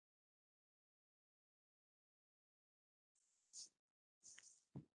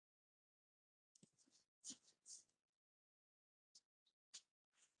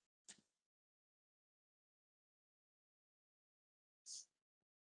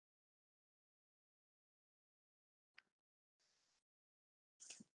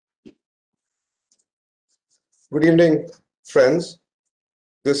Good evening, friends.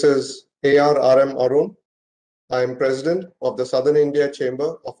 This is ARRM Arun. I am President of the Southern India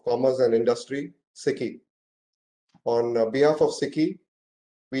Chamber of Commerce and Industry, SICCI. On behalf of SICCI,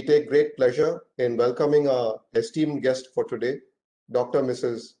 we take great pleasure in welcoming our esteemed guest for today,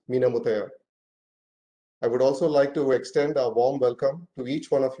 Dr.Mrs Meena Muthiah. I would also like to extend a warm welcome to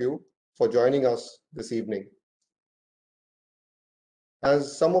each one of you for joining us this evening.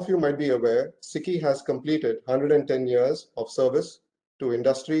 As some of you might be aware, SICCI has completed 110 years of service to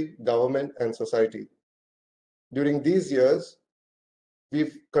industry, government, and society. During these years,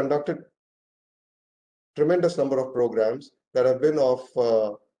 we've conducted tremendous number of programs that have been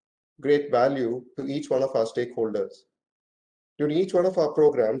of great value to each one of our stakeholders. During each one of our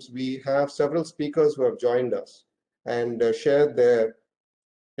programs, we have several speakers who have joined us and shared their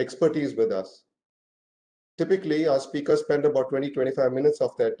expertise with us. Typically, our speakers spend about 20-25 minutes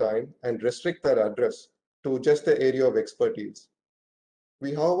of their time and restrict their address to just the area of expertise.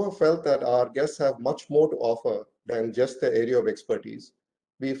 We, however, felt that our guests have much more to offer than just the area of expertise.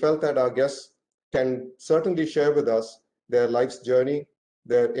 We felt that our guests can certainly share with us their life's journey,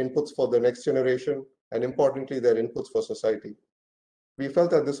 their inputs for the next generation, and importantly, their inputs for society. We felt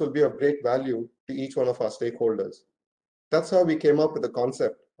that this will be of great value to each one of our stakeholders. That's how we came up with the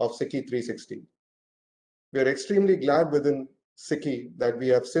concept of SICCI 360. We are extremely glad within SICCI that we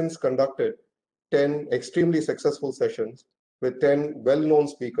have since conducted 10 extremely successful sessions with 10 well-known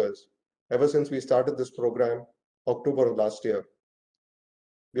speakers ever since we started this program October of last year.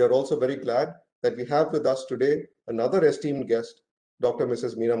 We are also very glad that we have with us today another esteemed guest,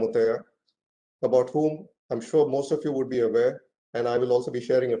 Dr.Mrs Meena Muthiah, about whom I'm sure most of you would be aware, and I will also be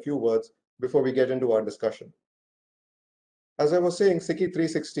sharing a few words before we get into our discussion. As I was saying, SICCI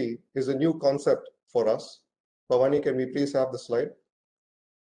 360 is a new concept for us. Bhavani, can we please have the slide?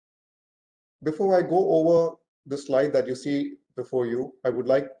 Before I go over the slide that you see before you, I would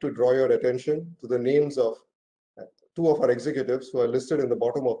like to draw your attention to the names of two of our executives who are listed in the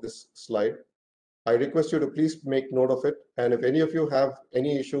bottom of this slide. I request you to please make note of it, and if any of you have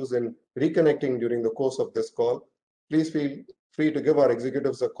any issues in reconnecting during the course of this call, please feel free to give our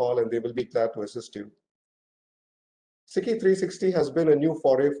executives a call and they will be glad to assist you. SICCI 360 has been a new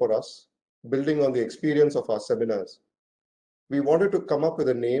foray for us, building on the experience of our seminars. We wanted to come up with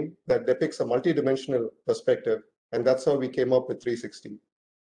a name that depicts a multidimensional perspective, and that's how we came up with 360.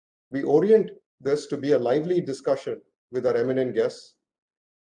 We orient this to be a lively discussion with our eminent guests,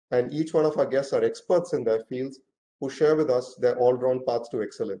 and each one of our guests are experts in their fields who share with us their all-round paths to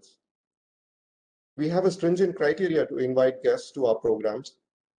excellence. We have a stringent criteria to invite guests to our programs.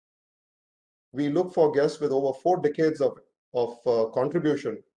 We look for guests with over 4 decades of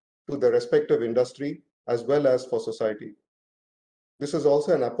contribution to the respective industry as well as for society. This is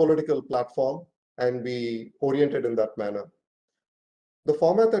also an apolitical platform, and we orient it in that manner. The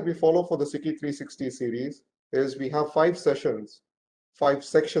format that we follow for the SICCI 360 series is we have 5 sections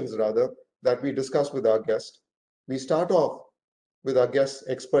that we discuss with our guest. We start off with our guest's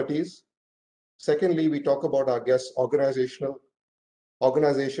expertise. Secondly, we talk about our guest's organization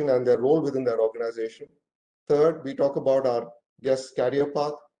and their role within their organization. Third, we talk about our guest's career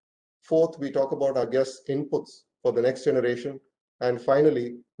path. Fourth, we talk about our guest's inputs for the next generation. And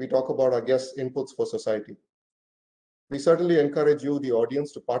finally, we talk about our guest's inputs for society. We certainly encourage you, the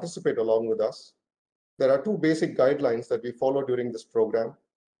audience, to participate along with us. There are 2 basic guidelines that we follow during this program.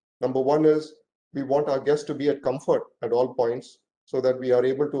 Number 1 is we want our guests to be at comfort at all points so that we are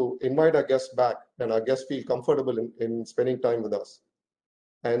able to invite our guests back and our guests feel comfortable in spending time with us.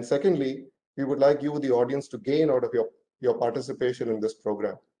 And secondly, we would like you, the audience, to gain out of your participation in this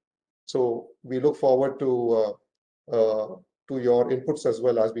program. So we look forward to your inputs as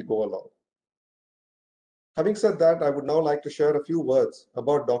well as we go along. Having said that, I would now like to share a few words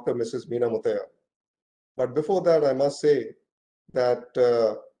about Dr.Mrs Meena Muthiah. But before that, I must say that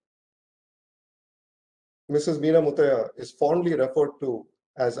Mrs. Meena Muthiah is fondly referred to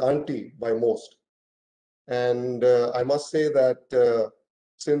as auntie by most. And I must say that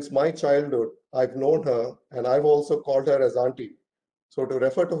since my childhood, I've known her and I've also called her as auntie. So to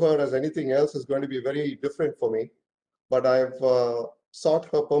refer to her as anything else is going to be very different for me. But I've sought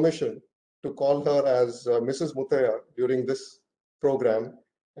her permission to call her as Mrs. Muthiah during this program,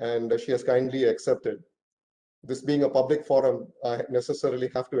 and she has kindly accepted. This being a public forum, I necessarily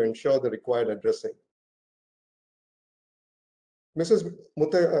have to ensure the required addressing. Mrs.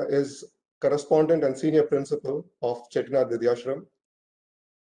 Muthiah is correspondent and senior principal of Chettinad Vidyashram.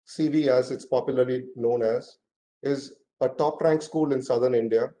 CV, as it's popularly known as, is a top-ranked school in southern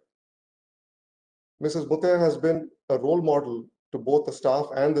India. Mrs. Muthiah has been a role model to both the staff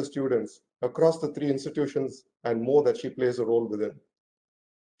and the students across the three institutions and more that she plays a role within.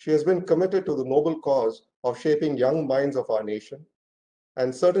 She has been committed to the noble cause of shaping young minds of our nation,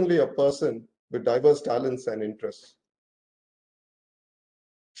 and certainly a person with diverse talents and interests.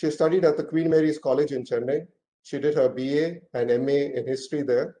 She studied at the Queen Mary's College in Chennai. She did her BA and MA in history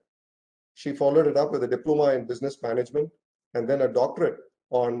there. She followed it up with a diploma in business management and then a doctorate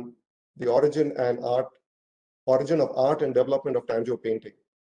on the origin of art and development of Tanjore painting.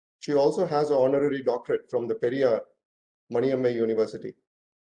 She also has an honorary doctorate from the Periyar Maniammai University.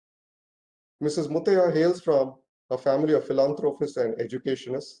 Mrs. Muthiah hails from a family of philanthropists and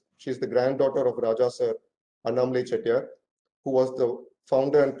educationists. She is the granddaughter of Raja Sir Annamalai Chettiar, who was the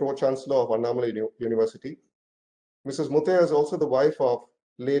founder and pro-chancellor of Annamalai University. Mrs. Muthiah is also the wife of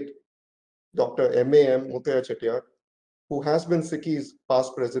late Dr. M.A.M. Muthiah Chettiar, who has been SICCI's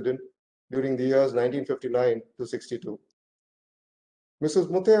past president during the years 1959 to 62. Mrs.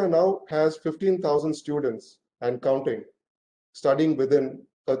 Muthiah now has 15,000 students and counting, studying within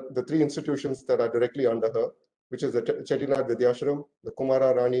the three institutions that are directly under her, which is the Chettinad Vidyashram, the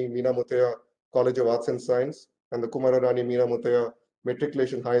Kumara Rani Meena Muthiah College of Arts and Science, and the Kumara Rani Meena Muthiah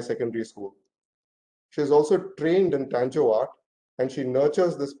Matriculation Higher Secondary School. She is also trained in Tanjore art, and she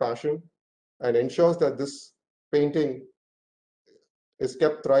nurtures this passion and ensures that this painting is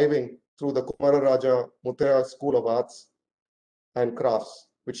kept thriving through the Kumara Raja Muthiah School of Arts and Crafts,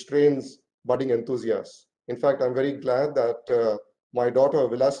 which trains budding enthusiasts. In fact, I'm very glad that my daughter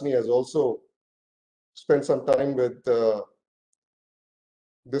Vilasini has also spent some time with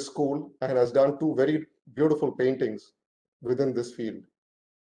this school and has done two very beautiful paintings within this field.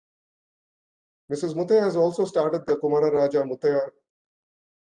 Mrs. Muthiah has also started the Kumara Raja Muthiah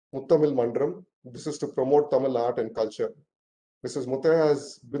Muttamil Mandram. This is to promote Tamil art and culture. Mrs. Muthiah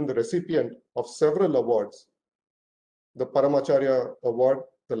has been the recipient of several awards: the Paramacharya Award,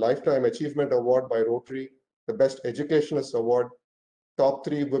 the Lifetime Achievement Award by Rotary, the Best Educationist Award, Top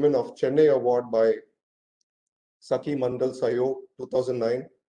 3 Women of Chennai Award by Saki Mandal Sayo 2009,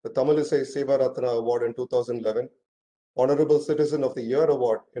 the Tamilisai Seva Ratna Award in 2011, Honorable Citizen of the Year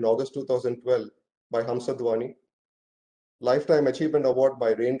Award in August 2012 by Hamsadwani, Lifetime Achievement Award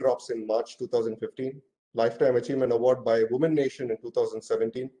by Raindrops in March 2015, Lifetime Achievement Award by Women Nation in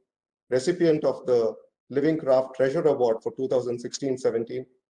 2017, recipient of the Living Craft Treasure Award for 2016-17,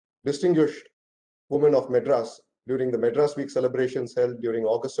 Distinguished Woman of Madras during the Madras Week celebrations held during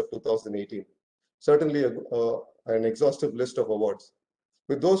August of 2018. Certainly an exhaustive list of awards.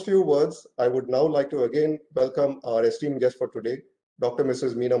 With those few words, I would now like to again welcome our esteemed guest for today,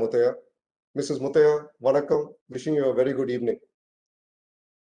 Dr.Mrs Meena Muthiah. Mrs. Muthiah, vanakkam, wishing you a very good evening.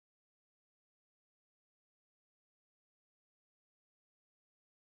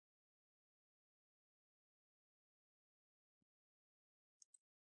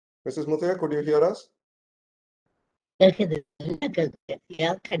 Mrs. Muthiah, could you hear us? Thank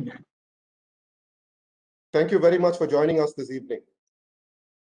you very much for joining us this evening.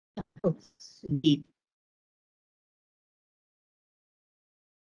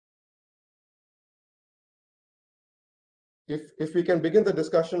 If we can begin the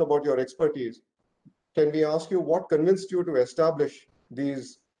discussion about your expertise, can we ask you what convinced you to establish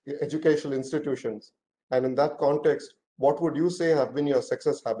these educational institutions? And in that context, what would you say have been your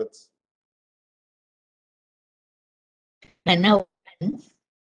success habits? And now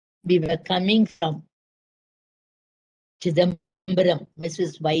we were coming from Chidambaram,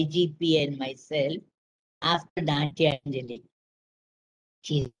 Mrs. YGP and myself, after Natyanjali.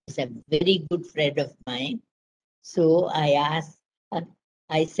 She is a very good friend of mine. So I asked her,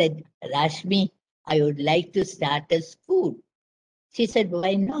 I said, Rashmi, I would like to start a school. She said,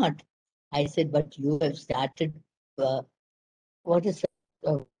 why not? I said, but you have started, what is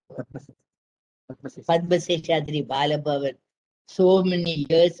Padmaseshadri Balabhavan so many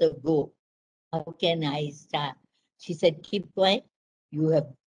years ago. How can I start? She said, keep quiet. You have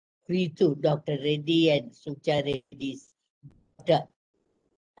Preetu, Dr. Reddy and Sucha Reddy's daughter.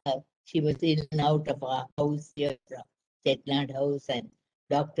 She was in and out of our house here from Chettinad House and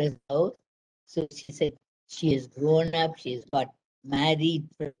doctor's house. So she said, she has grown up, she's got married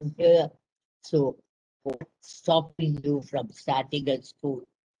from here. So what's stopping you from starting a school?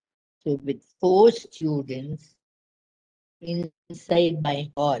 So with 4 students inside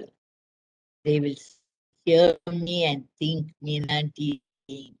my hall, they will hear me and think Meena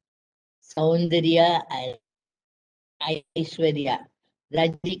teaching Saundarya and Aishwarya,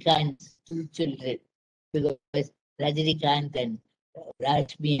 Rajnikant's 2 children, because Rajnikant and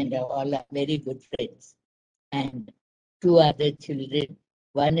Rashmi and all are very good friends. And 2 other children.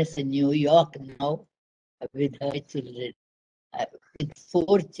 One is in New York now with her children. With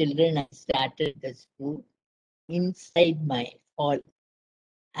 4 children, I started the school inside my hall,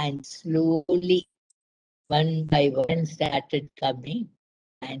 and slowly, one by one, started coming.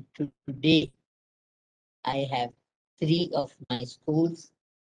 And today, I have 3 of my schools: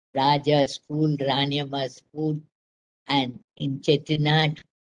 Raja School, Raniamma School, and in Chettinad,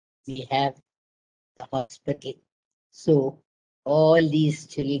 we have the hospital. So all these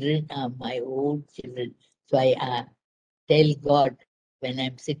children are my own children. So I tell God when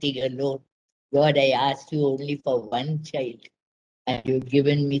I'm sitting alone, God, I asked you only for one child, and you've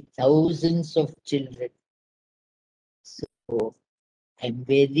given me thousands of children. So I'm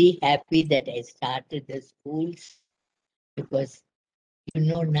very happy that I started the schools, because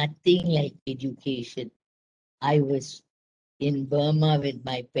nothing like education. I was in Burma with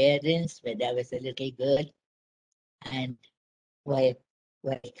my parents when I was a little girl, and while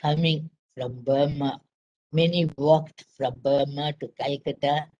coming from Burma, many walked from Burma to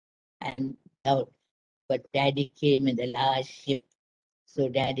Calcutta and down. But Daddy came in the last ship. So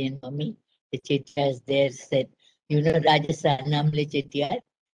Daddy and Mommy, the Chettiars there said, Rajasthan Namle Chettiar,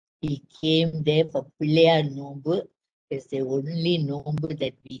 he came there for Pillayar Nombu. It's the only Nombu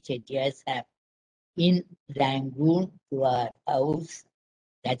that we Chettiars have in Rangoon to our house.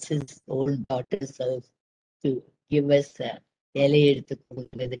 That's his own daughter's house, to give us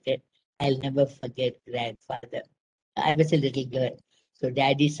I'll never forget grandfather. I was a little girl. So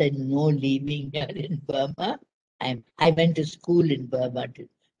Daddy said, no leaving here in Burma. I went to school in Burma, to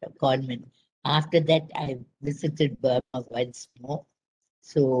the convent. After that, I visited Burma once more.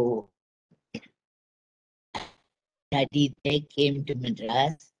 So Daddy there came to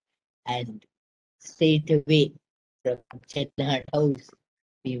Madras, and straight away from Chettinad House,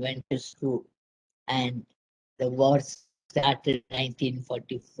 we went to school. And the war started in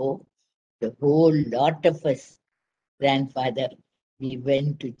 1944. The whole lot of us, grandfather, we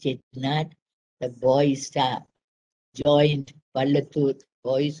went to Chettinad. The boys joined Pallatur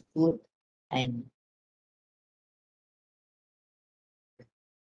Boys School, and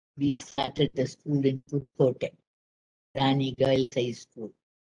we started the school in Putkote, Rani Girls High School.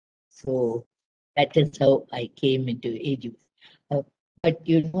 So that is how I came into edu. But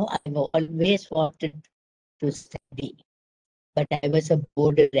I've always wanted to study, but I was a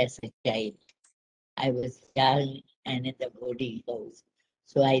boarder as a child. I was young and in the boarding house,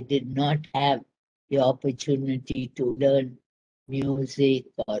 so I did not have the opportunity to learn music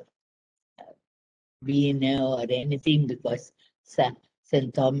or Veena or anything, because St.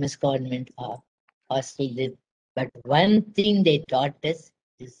 Thomas Convent hostel did. But one thing they taught us: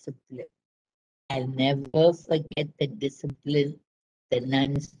 discipline. I'll never forget the discipline the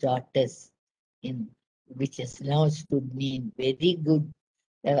nuns taught us, which has now stood me in very good.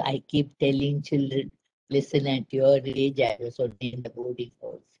 I keep telling children, listen, at your age, I was only in the boarding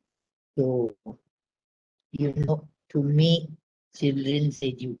house. So, to me, children's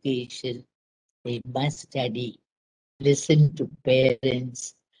education, they must study, listen to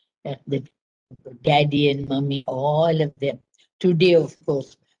parents, the daddy and mommy, all of them. Today, of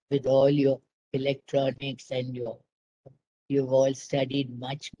course, with all your electronics and you've all studied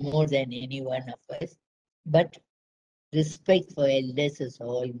much more than any one of us. But respect for elders is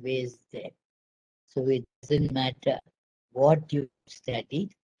always there. So it doesn't matter what you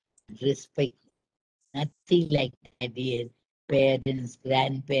studied, respect. Nothing like daddy and parents,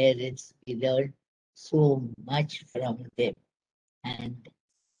 grandparents. We learn so much from them. And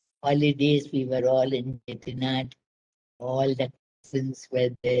holidays, we were all in Chettinad. All the cousins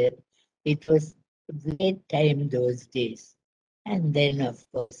were there. It was a great time those days. And then, of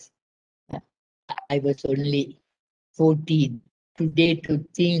course, I was only 14. Today, to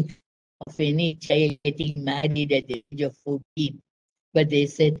think of any child getting married at the age of 14. But they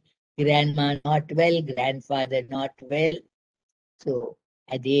said, grandma not well, grandfather not well. So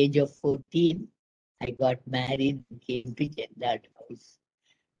at the age of 14, I got married and came to Chettinad House.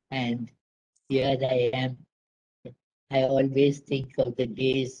 And here I am. I always think of the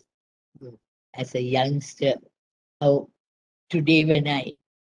days as a youngster, how today when I,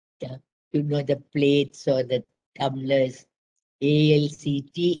 the plates or the tumblers,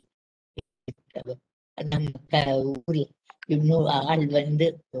 ALCT, ஆள் வந்து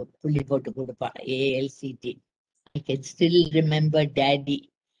புள்ளி போட்டு கொடுப்பான் ALCT. I can still remember daddy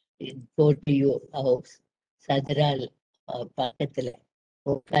go to your house, சதுரால் பக்கத்துல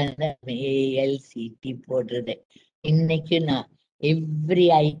உட்கார்ந்து ALCT போடுறது. இன்னைக்கு நான் every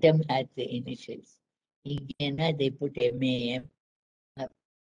item had the initials. இங்கன்னா they put MAM.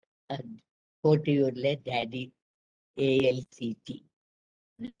 கோட்டையூர்ல daddy ALCT.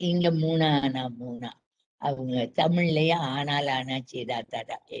 இங்க மூணா அவங்க தமிழ்லயும் ஆனால் ஆனா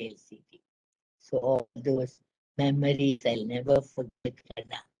செய்தாத்தாடா ALCT. So all those memories I'll never forget,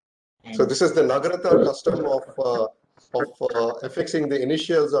 Karna. So this is the Nagarata custom of affixing the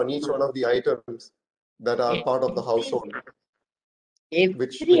initials on each one of the items that are part of the household,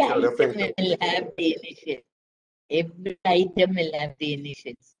 which every you're item referring to. will have the initials. Every item will have the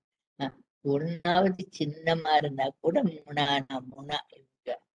initials. ஒன்னாவது சின்னமா இருந்தா கூட முனானா முனா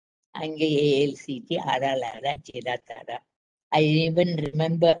அங்கே ALCT ஆறால் ஆறா செய்தாத்தாடா. I even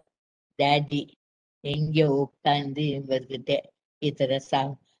remember daddy எங்க உட்கார்ந்து இவர்கிட்ட இத்தனை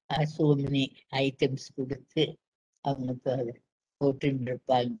so many items கொடுத்து அவங்க போட்டுட்டு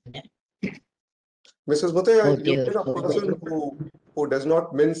இருப்பாங்க. Mrs. Muthiah, Okay, you've been a person who does not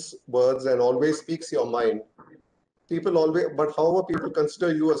mince words and always speaks your mind. People always, but however, people consider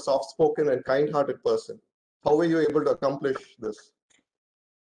you a soft-spoken and kind-hearted person. How were you able to accomplish this?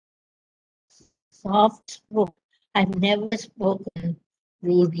 Soft spoken. I've never spoken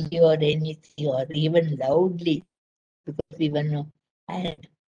rudely or anything or even loudly, because even an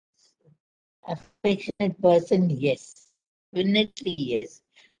affectionate person, yes, definitely yes.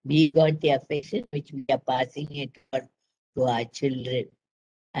 We got the affection which we are passing it on to our children.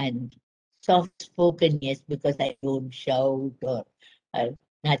 And soft spoken, yes, because I don't shout or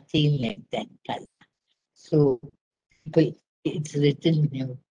nothing like that. So people, it's written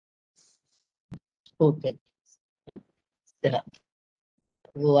spoken. So,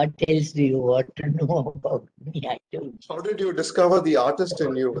 what else do you want to know about me? I don't. How did you discover the artist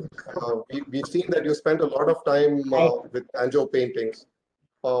in you? We've seen that you spent a lot of time with Tanjo paintings.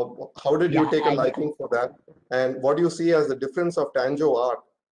 How did you take a liking for that? And what do you see as the difference of Tanjo art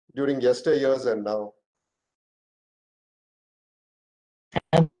during yesteryears and now?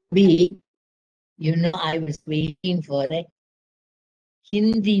 I was waiting for a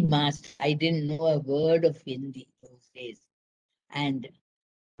Hindi master. I didn't know a word of Hindi those days. And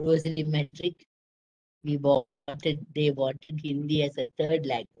Rosalie Metric, they wanted Hindi as a third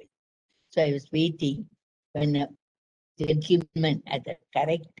language. So I was waiting when a gentleman at the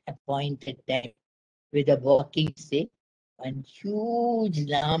correct appointed time with a walking stick, one huge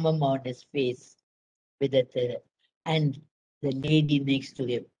lamam on his face with and the lady next to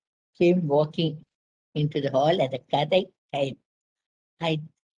him came walking into the hall at the correct time. I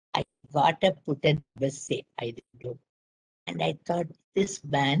got up, put a say, I didn't know. And I thought, this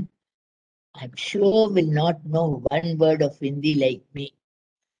man, I'm sure will not know one word of Hindi like me.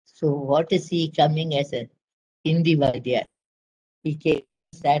 So what is he coming as a Hindi Vaidya? He came,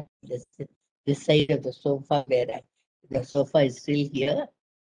 sat this side of the sofa where the sofa is still here.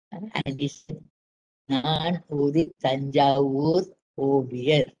 And he said, Naan Uri Tanjavur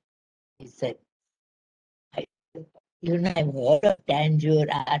Ovir. He said, I've heard of Tanjore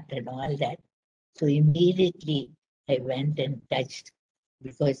art and all that. So immediately I went and touched,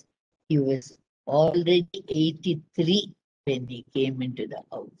 because he was already 83 when he came into the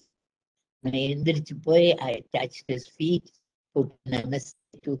house. I touched his feet, put namaste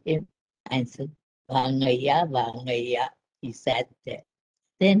to him, and said, Vangaya, Vangaya. He sat there.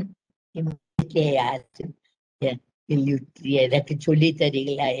 Then immediately I asked him, will you எனக்கு சொல்லி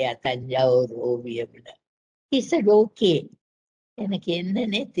தரீங்களா Thanjavur ஓவியம்னு? He said, okay. எனக்கு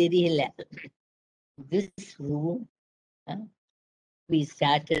என்னன்னே தெரியல. This room, we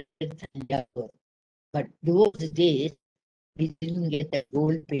started in Tanjavur. But those days, we didn't get the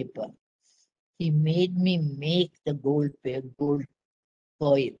gold paper. He made me make the gold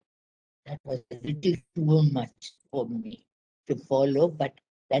foil. That was a little too much for me to follow, but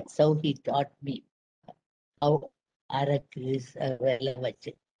that's how he taught me how Arak is relevant.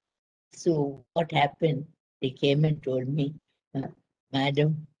 So what happened? They came and told me,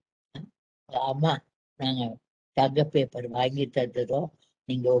 Madam, Amma, நாங்க தங்க paper வாங்கி தந்துடுறோம்,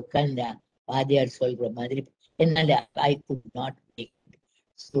 நீங்க உட்கார்ந்த வாதியார் சொல்ற மாதிரி. என்னால I could not make it.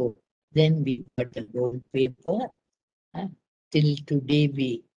 So then we got the gold paper. Till today we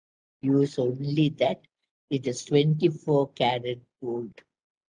use only that. It is 24 karat gold.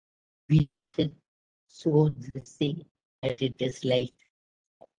 We sew this thing that it is like,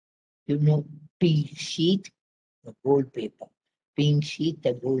 pink sheet, the gold paper. Pink sheet,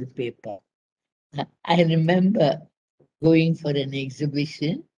 the gold paper. I remember going for an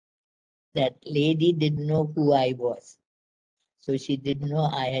exhibition. That lady didn't know who I was. So she didn't know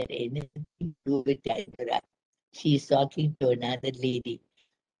I had anything to do with Tanjore. She is talking to another lady.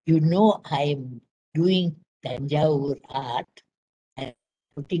 I'm doing Tanjore art and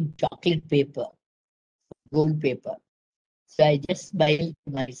putting chocolate paper, gold paper. So I just smiled to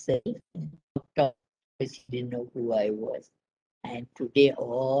myself and walked off, because she didn't know who I was. And today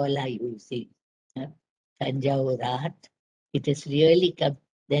all are using Tanjore art. It has really come.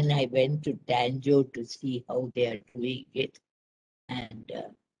 Then I went to Tanjore to see how they are doing it. And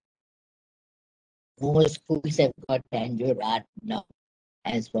most schools have got Tanjore art now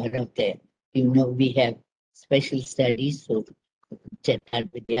as one of their, we have special studies. So, Chettar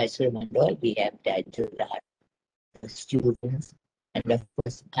Vidyashram and all, we have Tanjore art for students. And of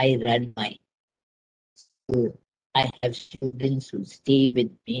course, I run my school. I have students who stay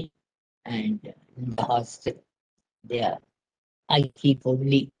with me, and in the hostel, I keep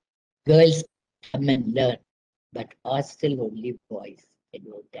only girls come and learn, but hostel only boys. I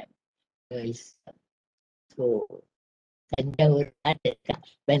don't have girls. So when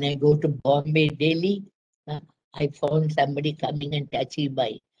I go to Bombay, Delhi, I found somebody coming and touching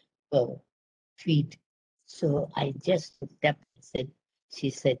my feet. So I just looked up and said, she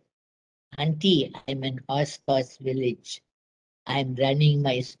said, Auntie, I'm in Horse village. I'm running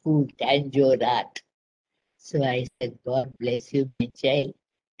my school, Tanjore Art. So I said, God bless you, my child.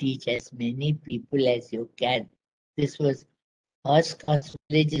 Teach as many people as you can. This was Horse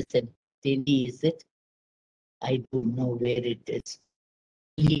village is in Delhi, is it? I don't know where it is.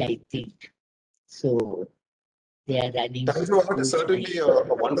 Delhi, I think. So they are running. Tanjore art is certainly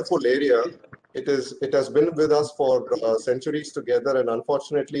a wonderful area. It has been with us for centuries together, and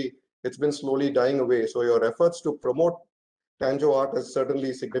unfortunately, it's been slowly dying away. So your efforts to promote Tanjore art is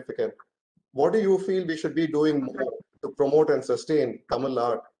certainly significant. What do you feel we should be doing more to promote and sustain Tamil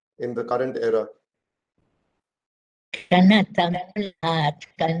art in the current era? Tamil art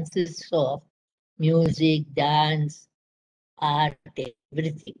consists of music, dance, art,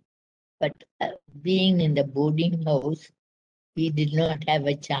 everything. But being in the boarding house, we did not have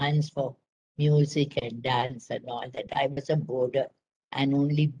a chance for music and dance and all that. I was a boarder and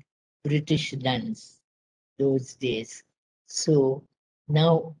only British dance those days. So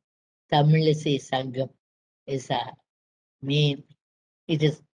now Tamilisai Sangam is a main. It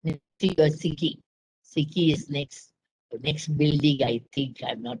is SICCI. SICCI is next building, I think.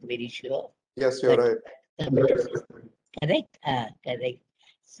 I'm not very sure. Yes, you're right. Correct? Correct.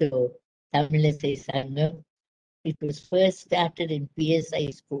 So Tamilisai Sangam, it was first started in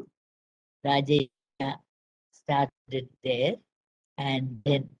PSI school. Rajesh started there, and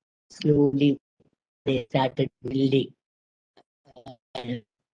then slowly they started building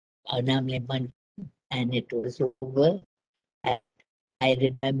Anamleman, and it was over. And I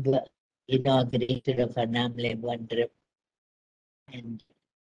remember inauguration of Anamleman, and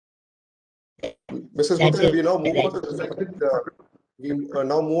Mrs. Muthiah, we now move on to the second. We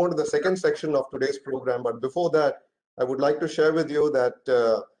now move on to the second section of today's program. But before that, I would like to share with you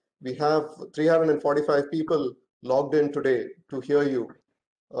that we have 345 people logged in today to hear you.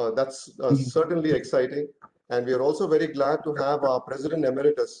 That's certainly exciting. And we are also very glad to have our President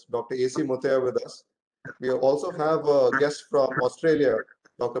Emeritus, Dr. A.C. Muthiah, with us. We also have a guest from Australia,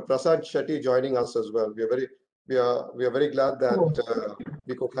 Dr. Prasad Shetty, joining us as well. We are very glad that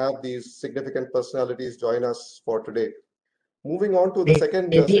we could have these significant personalities join us for today. Moving on to the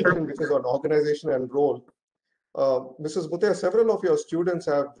second section, which is on organization and role. Mrs. Muthiah, several of your students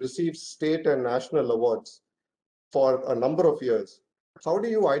have received state and national awards for a number of years. How do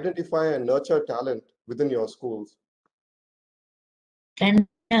you identify and nurture talent within your schools? And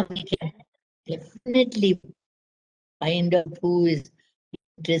we can definitely find out who is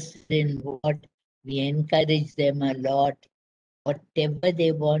interested in what. We encourage them a lot. Whatever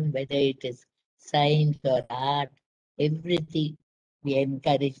they want, whether it is science or art, everything, we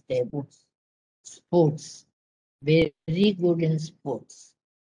encourage them. Sports, very good in sports.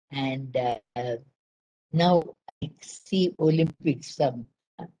 And now I see Olympics.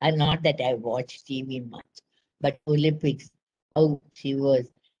 Not that I watch TV much, but Olympics, how she was,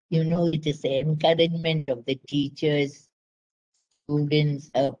 it is the encouragement of the teachers,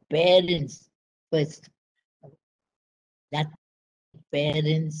 students, parents first. That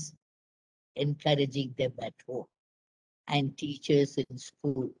parents encouraging them at home and teachers in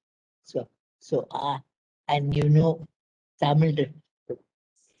school. And Tamil,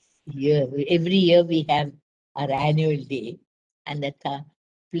 every year we have our annual day, and the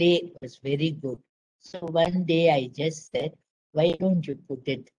play was very good. So one day I just said, why don't you put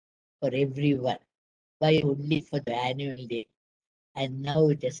it for everyone? Why only for the annual day? And now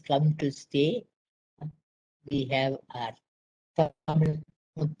it has come to stay. We have our Tamil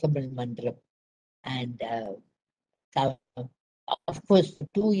Mandram, and of course, for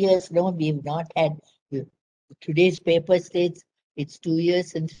 2 years now we've not had. Today's paper states it's 2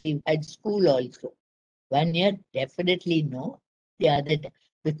 years since we've had school also. 1 year, definitely no. The other,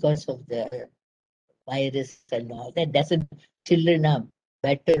 because of the virus and all that, children are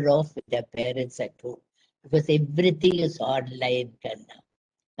better off with their parents at home. because everything is online, Kanna.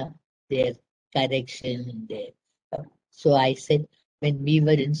 Their correction, their. So I said, when we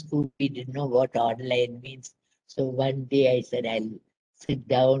were in school, we didn't know what online means. So one day I said, I'll sit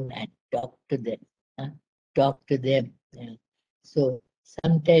down and talk to them. Talk to them. So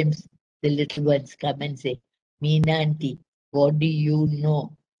sometimes the little ones come and say, Meena auntie, what do you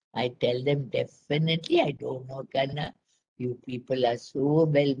know? I tell them, definitely I don't know, Kanna. You people are so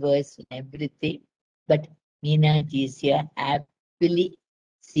well versed in everything. But Meena auntie is here happily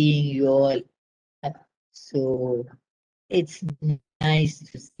seeing you all. So it's nice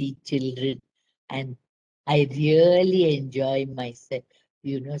to see children, and I really enjoy myself,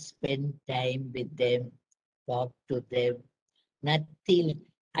 spend time with them, talk to them. Nothing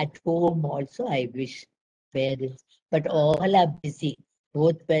at home also, I wish parents, but all are busy.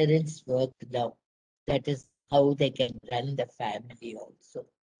 Both parents work now. That is how they can run the family also.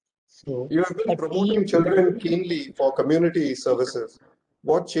 So, You have been but promoting children keenly for community services.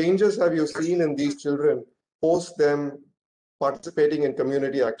 What changes have you seen in these children post them participating in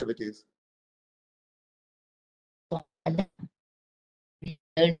community activities? we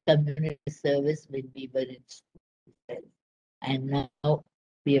learned community service when we were in school. And now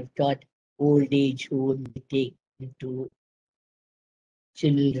we have taught old age home, we take into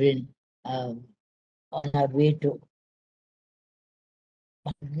children on our way to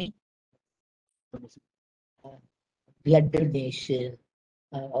blood donation,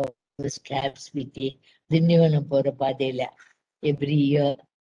 or the straps we take. Every year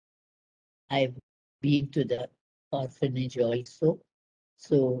I've been to the orphanage also.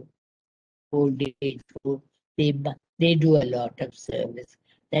 So old age home, they do a lot of service.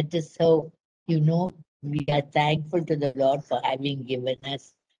 That is how, we are thankful to the Lord for having given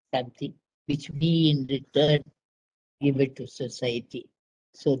us something which we in return give it to society.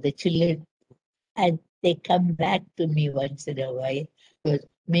 So the children, and they come back to me once in a while, because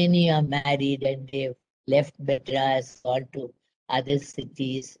many are married and they've left Madras, gone to other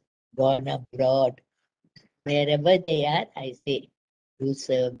cities, gone abroad. Wherever they are, I say, do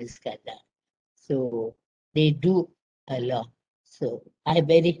service, Kada. So they do a lot. So I'm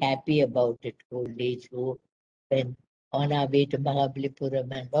very happy about it, old age home. When on our way to Mahabalipuram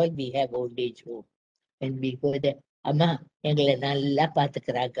and all, we have old age home. When we go there, Amma, எங்களை நல்லா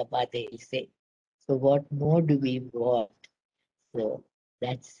பார்த்துக்கிறாங்கப்பா, they'll say. So what more do we want? So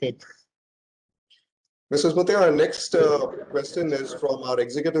that's it. Mrs. Muthiah, our next question is from our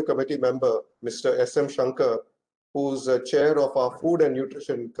executive committee member, Mr. S.M. Shankar, who's chair of our Food and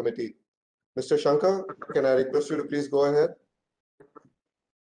Nutrition Committee. Mr. Shankar, can I request you to please go ahead?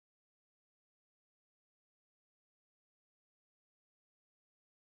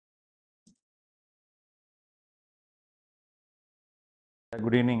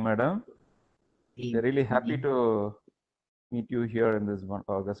 Good evening, madam. We're really happy to meet you here in this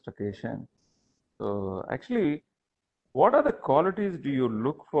August occasion. So actually, what are the qualities do you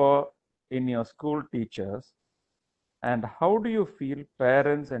look for in your school teachers, and how do you feel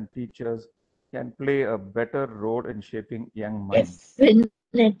parents and teachers can play a better role in shaping young minds?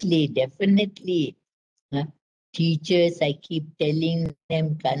 Definitely. Teachers, I keep telling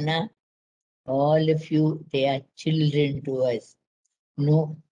them, Kana, all of you, they are children to us. No,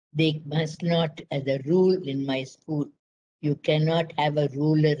 they must not, as a rule in my school, you cannot have a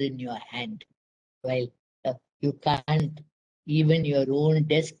ruler in your hand. Well, you can't, even your own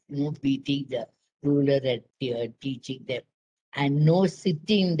desk, no beating the ruler and teaching them. And no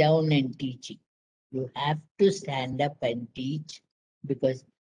sitting down and teaching. You have to stand up and teach, because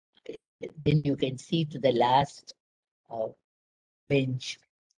then you can see to the last bench.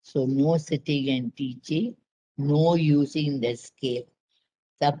 So no sitting and teaching, no using the scale.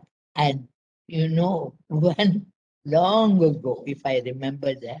 And one long ago, if I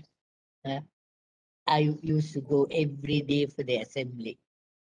remember that, I used to go every day for the assembly.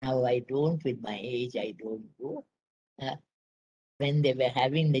 Now I don't, with my age, I don't go. When they were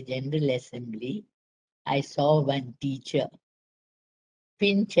having the general assembly, I saw one teacher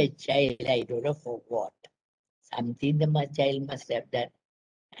pinch a child, I don't know for what. Something the child must have done.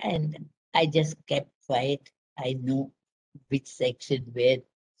 And I just kept quiet. I knew which section where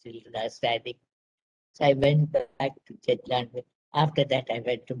children are standing. So I went back to Jetland. After that, I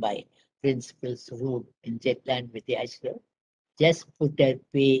went to my principal's room in Jetland with the ashram. Just put a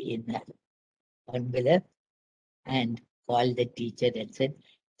pay in an envelope and called the teacher and said,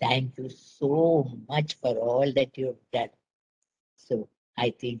 thank you so much for all that you have done. So I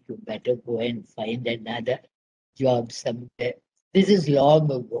think you better go and find another job somewhere. This is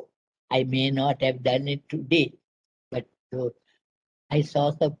long ago. I may not have done it today, but I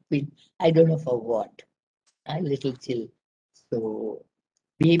saw her pin. I don't know for what. a little chill. So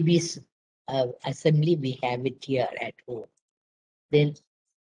babies assembly, we have it here at home. Then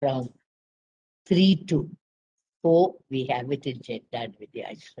from 3 to 4, we have it in Chetad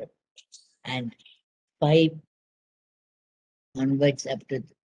Vidyashram. And 5 onwards up to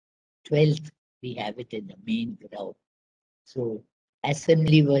 12th, we have it in the main ground. So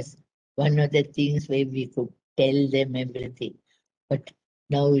assembly was one of the things where we could tell them everything. But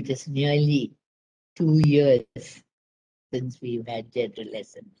now it is nearly 2 years since we've had general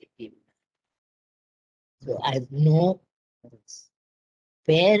assembly. So I know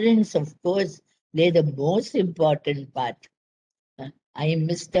parents, of course, they're the most important part. I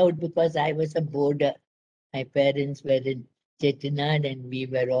missed out because I was a boarder. My parents were in Chettinad and we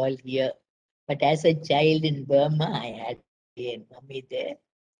were all here. But as a child in Burma, I had a mummy there.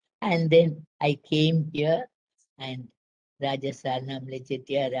 And then I came here and Raja Sarnamle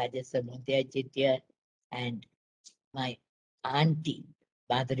Chettiar, Raja Samudaya Chettiar, and my auntie,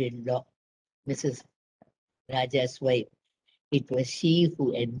 mother-in-law, Mrs. Raja's wife. It was she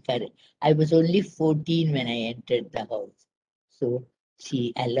who encouraged. I was only 14 when I entered the house. So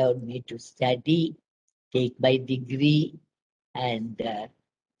she allowed me to study, take my degree, and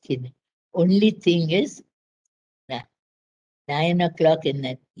only thing is, 9 o'clock in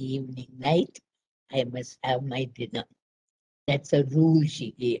the evening night, I must have my dinner. That's a rule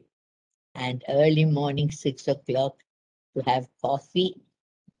she gave. And early morning, 6 o'clock, to have coffee,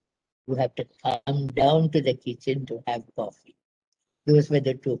 you have to come down to the kitchen to have coffee. Those were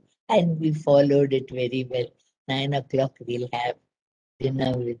the two. And we followed it very well. 9 o'clock, we'll have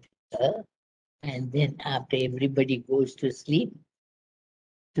dinner with her. And then after everybody goes to sleep,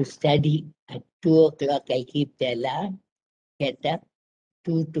 to study at 2 o'clock, I keep the alarm, get up,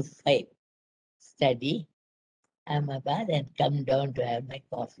 2 to 5, study, Ahmedabad, and come down to have my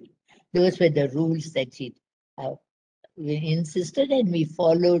coffee. Those were the rules that she insisted, and we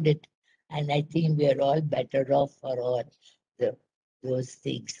followed it. And I think we are all better off for all those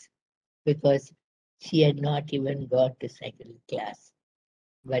things, because she had not even got to second class.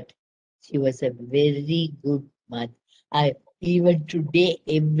 But she was a very good mother. Even today,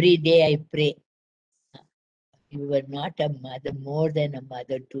 every day I pray, you were not a mother, more than a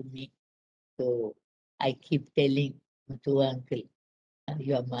mother to me. So I keep telling Muthu uncle,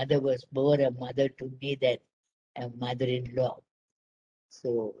 your mother was more a mother to me than a mother-in-law.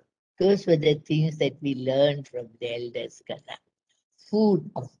 So those were the things that we learned from the elders.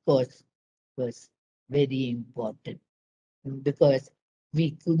 Food, of course, was very important, because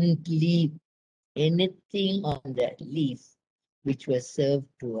we couldn't leave anything on the leaf which was served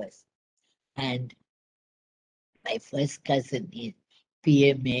to us. And my first cousin is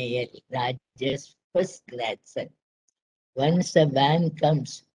PMAL, Raja's first grandson. Once the van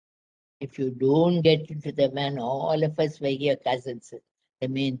comes, if you don't get into the van, all of us were here cousins, the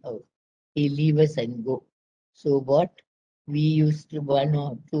main house. He leave us and go. So what? We used to, one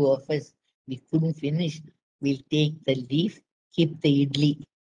or two of us, we couldn't finish. We'll take the leaf, keep the idli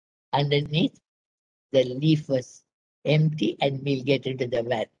underneath. The leaf was empty and we'll get into the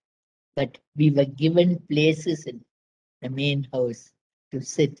van. But we were given places in the main house to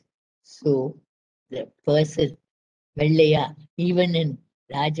sit. So the person, Vellaya, even in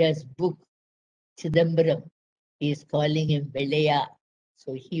Raja's book, Chidambaram, he is calling him Vellaya.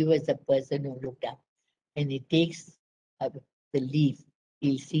 So he was the person who looked up. And he takes up the leaf,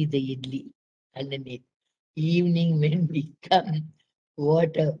 he'll see the idli underneath. Evening when we come,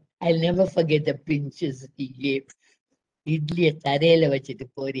 water, I'll never forget the pinches he gave. Idli தரையில வச்சிட்டு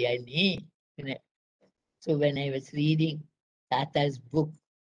போறியா நீ? So when I was reading Tata's book,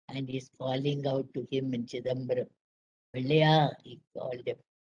 and he's calling out to him in Chidambaram, Vellaya, he called him.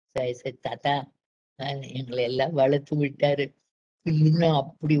 So I said, Tata, எங்களை எல்லாம் வளர்த்து விட்டாரு, இன்னும்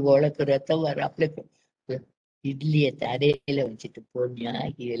அப்படி வளர்க்குறத வராப்புல இட்லிய தரையில வச்சுட்டு போனியா?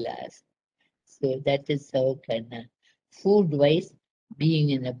 He will ask. So that is how food wise, being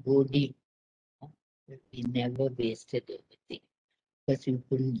in a boarding, we never wasted anything, because we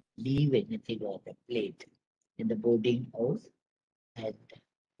couldn't leave anything on the plate in the boarding house. And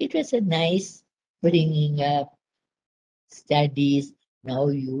it was a nice bringing up, studies. Now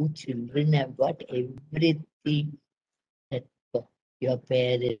you children have got everything that your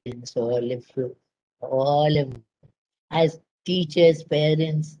parents, all of as teachers,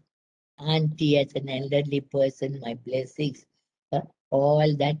 parents, auntie, as an elderly person, my blessings, all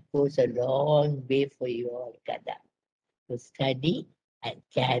that goes a long way for you all, Kada, to study and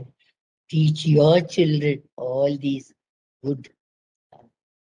can teach your children all these good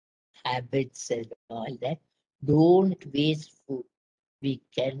habits and all that. Don't waste food. We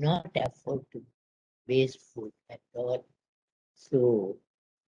cannot afford to waste food at all. So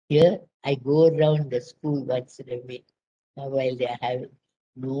here I go around the school once in a week while they are having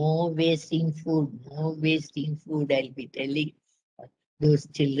no wasting food, no wasting food. I'll be telling those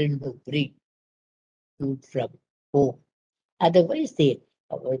children who bring food from home. Otherwise, there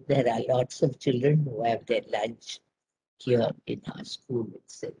are lots of children who have their lunch here in our school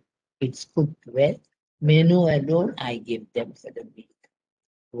itself. It's cooked well. Menu alone, I give them for the week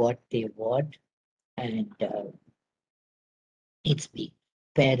what they want, and it's me.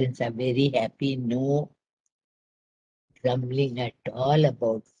 Parents are very happy. No grumbling at all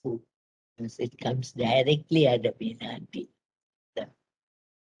about food, because it comes directly out of Auntie, the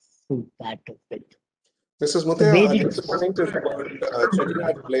food part of it. Mrs. So Muthiah, where our did next point is about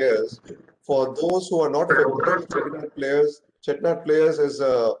Chettinad Players. For those who are not familiar with Chettinad Players is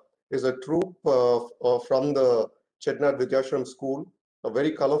a troupe from the Chettinad Vidyashram School, a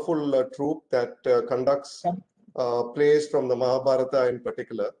very colorful troupe that conducts plays from the Mahabharata in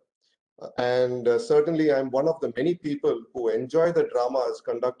particular. And certainly, I'm one of the many people who enjoy the dramas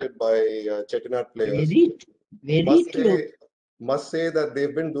conducted by Chettinad Players. very true. Must say that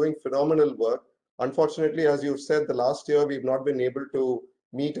they've been doing phenomenal work. Unfortunately, as you've said, the last year we've not been able to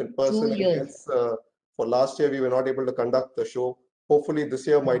meet in person. 2 And years. hence, for last year, we were not able to conduct the show. Hopefully, this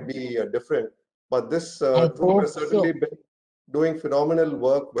year might be different. But this troupe has certainly been doing phenomenal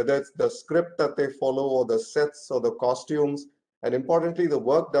work, whether it's the script that they follow, or the sets, or the costumes, and importantly, the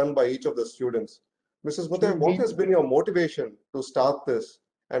work done by each of the students. Mrs. Muthiah, what has been your motivation to start this?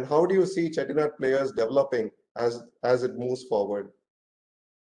 And how do you see Chettinad Players developing as it moves forward?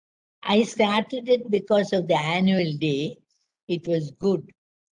 I started it because of the annual day. It was good,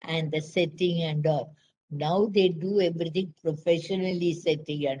 and the setting and all. Now they do everything professionally,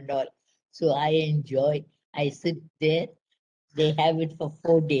 setting and all. So I enjoy. I sit there. They have it for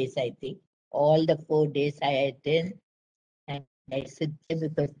 4 days, I think. All the 4 days I attend, and I sit there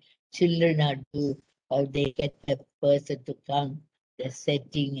because children are due, or they get the person to come. The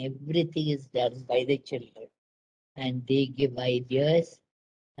setting, everything is done by the children, and they give ideas,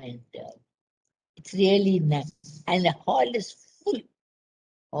 and it's really nice. And the hall is full.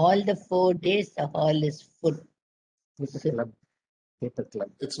 All the 4 days, the hall is full.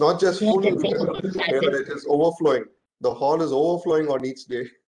 It's not just full, it is overflowing. The hall is overflowing on each day.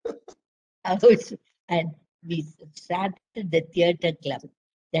 And we started the theatre club.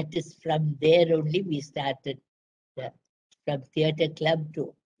 That is from there only we started. From theatre club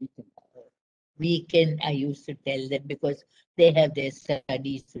to weekend, I used to tell them, because they have their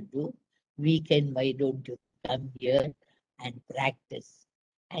studies to do. Weekend, why don't you come here and practice?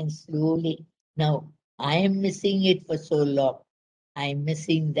 And slowly, now I am missing it for so long. I'm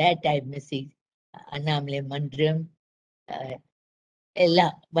missing that. I'm missing Anamle Mandram.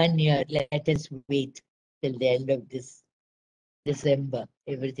 Ella, 1 year. Let us wait till the end of this December.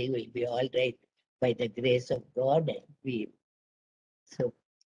 Everything will be all right by the grace of God. And so,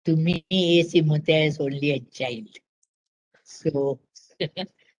 to me, A.C. Muthiah is only a child. So,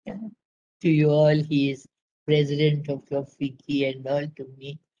 to you all, he is president of SICCI, and all. To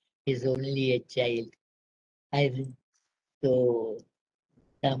me, he's only a child. So,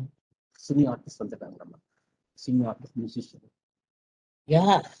 singing artist on the camera, singing artist, musician.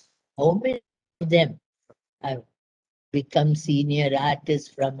 Yeah, how many of them have become senior artists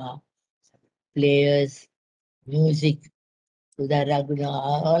from our players, music, Sudha Raguna,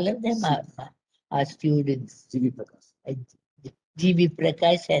 all of them are students. G.V. Prakash. G.V.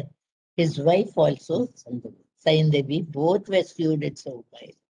 Prakash and his wife also, Saindevi, both were students of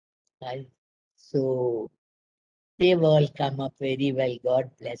mine. So they've all come up very well.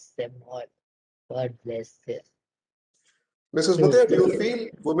 God bless them all. God bless them. Mrs. Muthiah, do you feel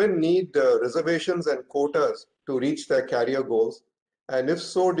women need reservations and quotas to reach their career goals? And if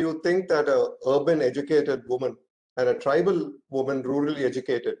so, do you think that an urban educated woman and a tribal woman, rurally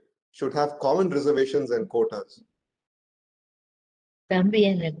educated, should have common reservations and quotas? Tambi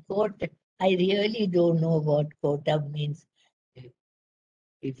and a quota, I really don't know what quota means.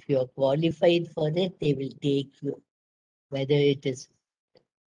 If you're qualified for it, they will take you. Whether it is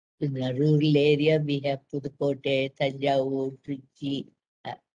in a rural area, we have Pudukkottai, Tanjavur, Trichy,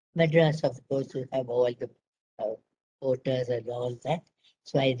 Madras, of course, you have all the quotas and all that.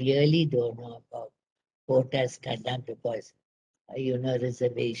 So I really don't know about quotas conduct, because,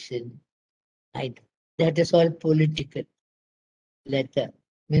 reservation. That is all political. Let the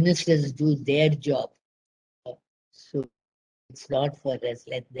ministers do their job. So it's not for us.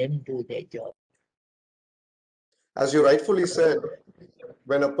 Let them do their job. As you rightfully said,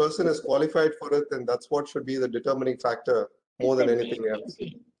 when a person is qualified for it, then that's what should be the determining factor more than anything else.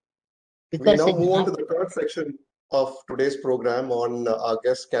 We Because now in move on our- to the third section of today's program on our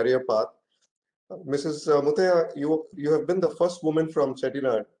guest career path. Mrs. Muthiah, you have been the first woman from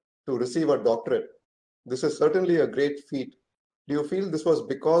Chettinad to receive a doctorate. This is certainly a great feat. Do you feel this was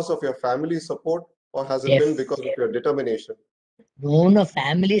because of your family support, or has it been because of your determination? No,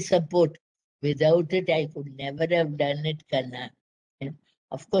 family support. Without it, I could never have done it, Kanna. And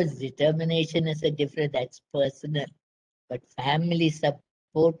of course, determination is a different, that's personal. But family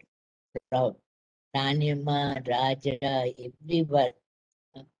support from Tanima, Raja, everyone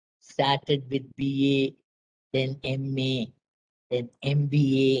started with BA, then MA, then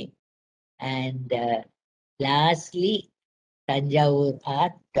MBA, and lastly, Tanjavur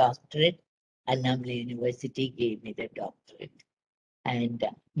Art Doctorate. Annamala University gave me the doctorate. And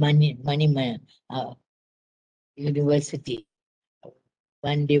Manima University.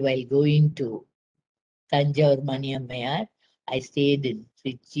 One day while going to Tanjavur Maniammayar, I stayed in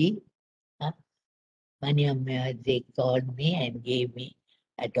SICCI. Maniammayar, they called me and gave me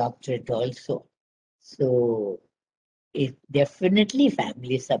a doctorate also. So it's definitely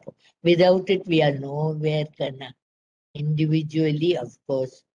family support. Without it, we are nowhere. Individually, of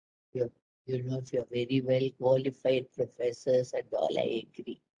course, you know, if you're very well qualified professors and all, I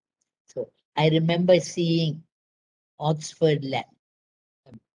agree. So I remember seeing Oxford lab,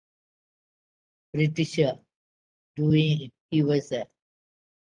 Britisher doing, he was a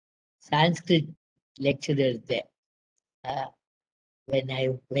Sanskrit lecturer there. When I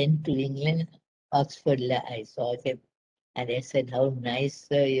went to England, Oxford lab, I saw him and I said, how nice,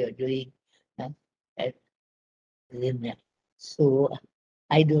 sir, you're doing. So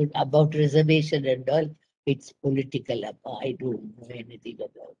I don't, about reservation and all, it's political. I don't know anything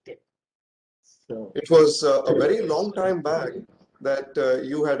about it. So it was a very long time back that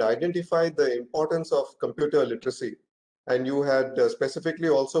you had identified the importance of computer literacy, and you had specifically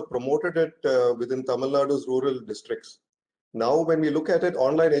also promoted it within Tamil Nadu's rural districts. Now, when we look at it,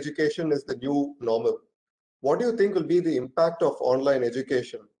 online education is the new normal. What do you think will be the impact of online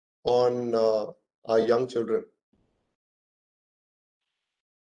education on our young children?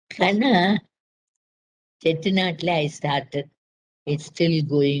 Kana, Chettinatla I started. It's still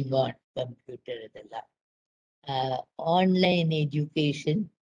going on, computer online education.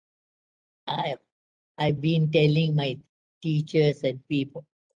 I've been telling my teachers and people,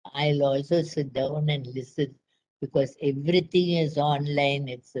 I'll also sit down and listen because everything is online.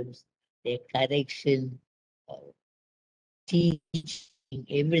 It's the correction, teaching,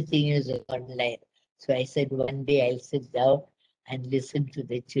 everything is online. So I said one day I'll sit down and listen to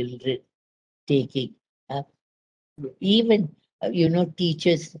the children taking. Even, you know,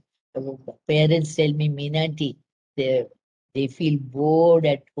 teachers, parents tell me, Meenanti, they feel bored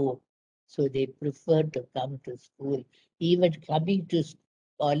at home. So they prefer to come to school. Even coming to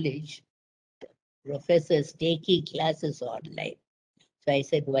college, professors taking classes online. So I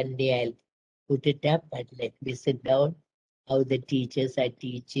said one day I'll put it up and let me sit down, how the teachers are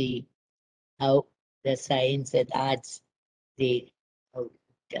teaching, how the science and arts, they,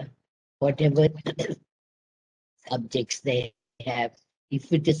 whatever subjects they have.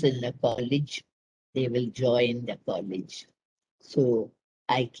 If it is in the college, they will join the college. So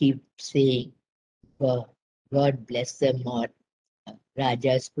I keep saying, God bless them all.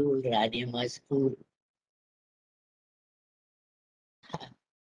 Raja School, Ranima School,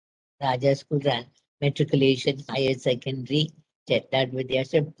 Raja School, Matriculation, Higher Secondary, Chettinad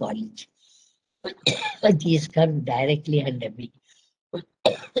Vidyasam College. But these come directly under me.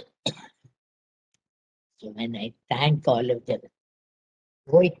 So when I thank all of them,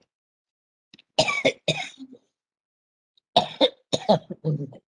 boy,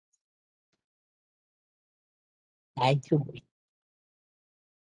 thank you.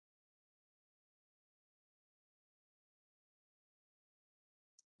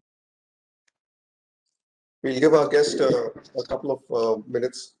 We'll give our guest a couple of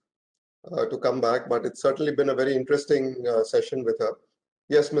minutes to come back, but it's certainly been a very interesting session with her.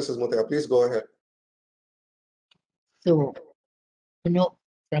 Yes, Mrs. Muthiah, please go ahead. So, you know,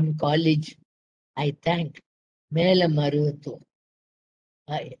 from college, I thank Mela Marutu.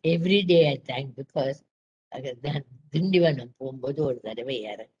 Every day I thank because நான் திண்டிவனம் போகும்போது ஒரு தடவை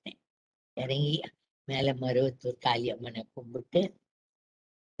இறங்கினேன். இறங்கி மேல மருவத்தூர் காளியம்மனை கும்பிட்டு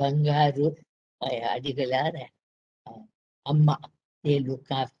கங்காரூர் அடிகளார் அம்மா they look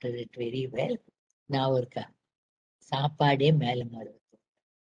after it very well. நான் ஒரு சாப்பாடே மேல மருவத்தூர்.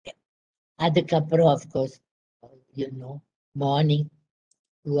 அதுக்கப்புறம் of course, you know, morning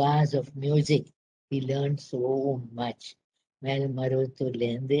 2 hours of music. We learned so much. மேல மருவத்தூர்ல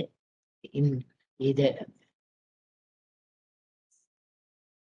இருந்து இதை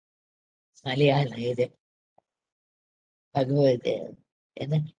மலையாளம் இது பகவத்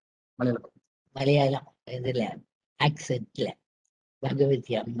என்ன மலையாளம். மலையாளம் இதுல ஆக்சென்ட்ல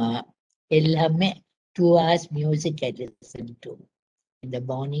பகவதி அம்மா எல்லாமே 2 hours music I listen to in the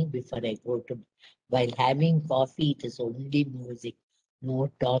morning before I go to. While having coffee, it is only music, no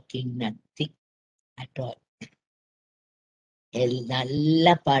talking, nothing at all.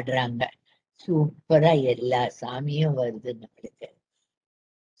 நல்லா பாடுறாங்க, சூப்பரா எல்லா சாமியும் வருது நம்மளுக்கு.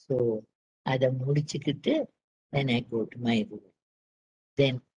 ஸோ அதை முடிச்சுக்கிட்டு then I go to my room,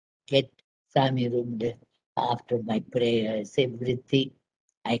 then get Sami room. After my prayers, everything,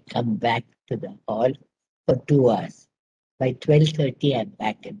 I come back to the hall for 2 hours. By 12:30, I'm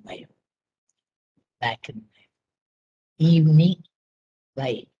back in my room. Back in my evening,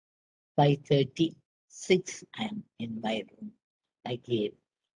 by 5:30, 6, I'm in my room again.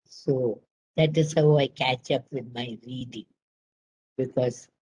 So that is how I catch up with my reading, because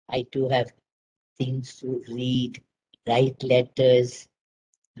I too have things to read, write letters,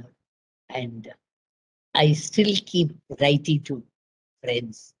 and I still keep writing to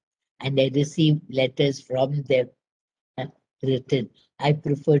friends, and I receive letters from them written. I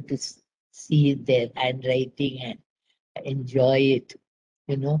prefer to see their handwriting and enjoy it,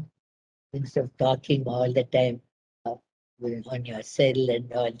 instead of talking all the time on your cell and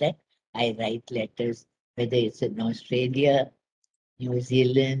all that. I write letters, whether it's in Australia, New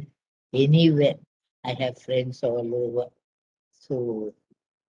Zealand, anywhere. I have friends all over. So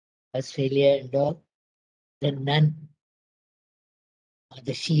Australia and all, the nun,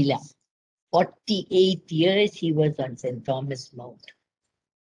 the Sheila, 48 years she was on St. Thomas Mount.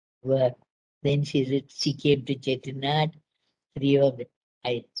 Then she came to Chettinad. 3 of them.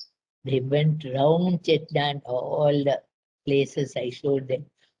 They went round Chettinad, all the places I showed them.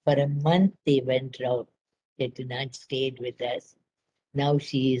 For a month they went round. Chettinad stayed with us. Now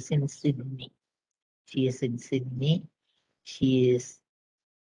she is in Sydney. She is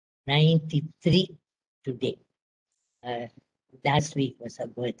 93 today. Last week was her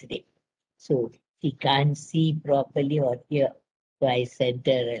birthday. So she can't see properly or hear. So I sent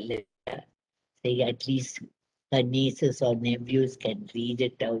her a letter saying at least her nieces or nephews can read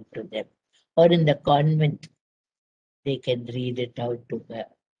it out to them. Or in the convent, they can read it out to her.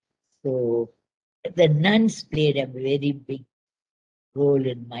 So the nuns played a very big role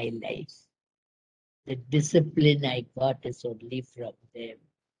in my life. The discipline I got is only from them.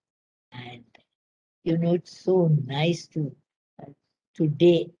 And it's so nice to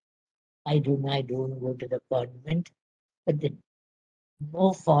today. I don't go to the convent, but the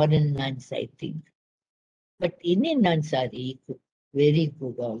more foreign nuns, I think. But Indian nuns are very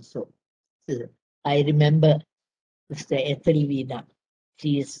good also. So I remember Mr. Ethelvina.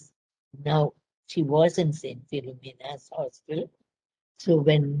 She was in St. Philomena's Hospital. So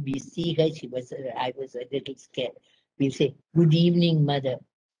when we see her, I was a little scared. We'll say, "Good evening, mother.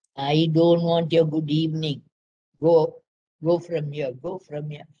 I don't want your good evening. Go from here, go from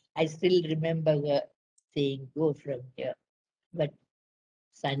here." I still remember her saying, "Go from here." But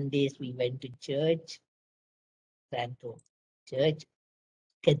Sundays we went to church, Santo Church,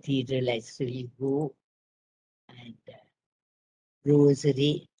 Cathedral I still go, and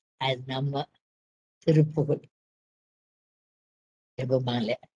Rosary as Namma Tirupur,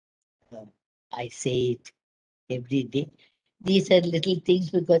 Jabamala. I say it every day. These are little things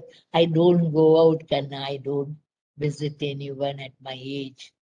because I don't go out and I don't visit anyone at my age.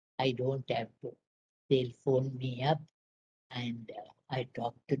 I don't have to. They'll phone me up and I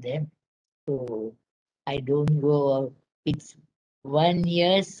talk to them. So I don't go out. It's 1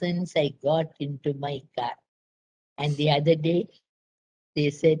 year since I got into my car. And the other day, they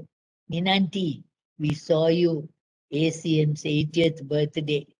said, "Minanti, we saw you ACM's 80th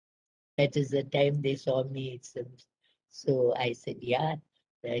birthday." That is the time they saw me. So I said, "Yeah,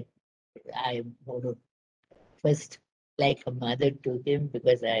 that I'm first like a mother to him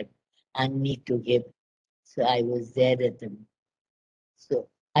because I'm Anni to him." So I was there at them. So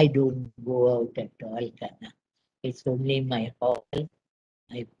I don't go out at all, Kana. It's only my hall,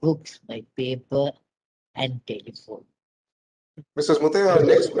 my books, my paper, and telephone. Mrs. Muthiah, our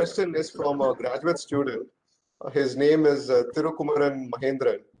next question is from a graduate student. His name is Thirukumaran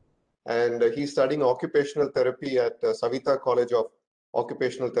Mahendran, and he's studying occupational therapy at Savita College of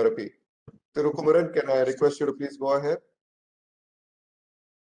Occupational Therapy. Thirukumaran, can I request you to please go ahead?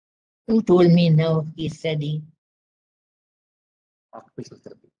 Who told me now he's studying Occupational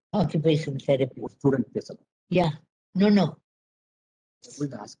therapy. occupational therapy? Student yes, sir. Yeah. No. I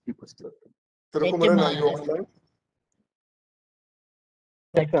will ask you question. Thirukumaran, are you online?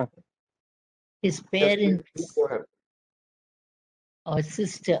 But his parents, Yes, please go ahead. or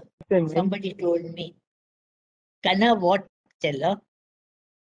sister. Namaste, ma'am. Somebody told me, Kana, what Chella?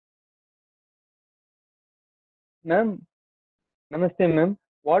 Ma'am, namaste, ma'am.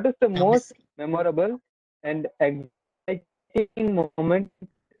 What is the most Namaste. memorable and exciting moment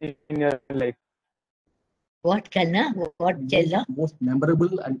in your life? What Kana? What Chella? Most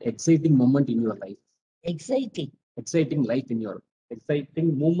memorable and exciting moment in your life. Exciting. Exciting moment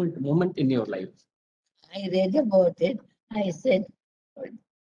in your life. I read about it. I said,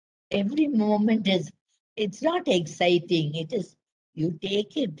 every moment is, it's not exciting. It is, you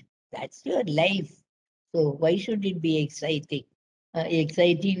take it. That's your life. So why should it be exciting?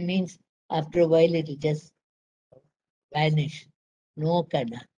 Exciting means after a while it will just vanish. No,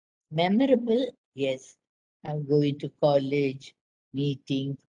 Kana. Memorable, yes. I'm going to college,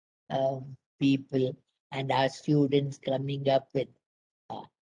 meeting people, and our students coming up with,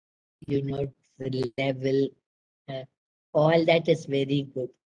 the level. All that is very good.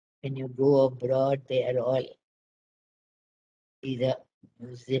 When you go abroad, they are all either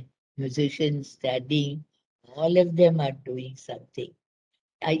musicians studying, all of them are doing something.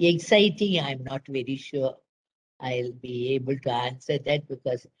 Exciting, I'm not very sure I'll be able to answer that,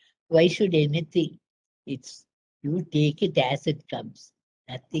 because why should anything? It's, you take it as it comes,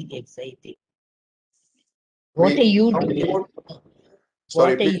 nothing exciting. What are you doing?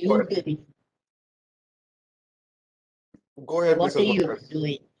 Sorry, What are please go you ahead. doing? Go ahead, What Mrs. are you Muthiah.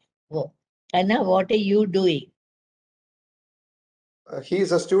 doing? Oh, Anna, what are you doing? He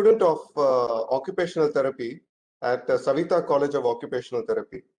is a student of occupational therapy at Savita College of Occupational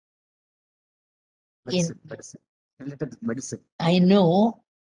Therapy. Medicine. Related to medicine. I know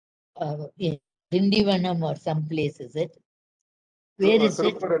in Dindivanam or some place, is it? Where is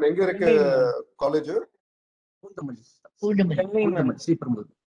it? College? Udamai.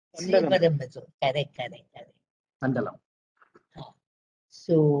 Kandalam. Correct.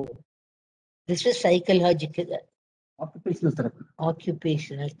 So this is psychological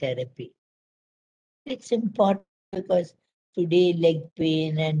occupational therapy. It's important because today leg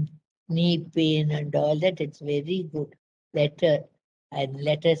pain and knee pain and all that, it's very good. Let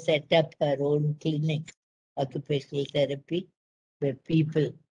her set up her own clinic, occupational therapy, where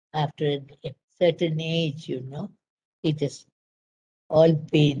people after a certain age, it is all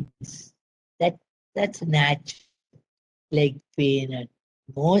pains. That's natural. Leg pain and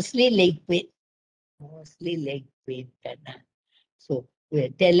mostly leg pain. Kanna. So we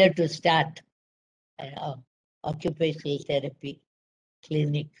tell her to start occupational therapy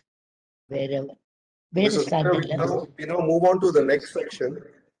clinic wherever. Where is Kandala? We now move on to the next section.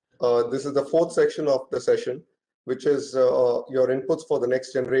 This is the fourth section of the session, which is your inputs for the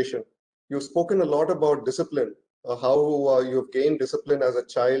next generation. You've spoken a lot about discipline, how you've gained discipline as a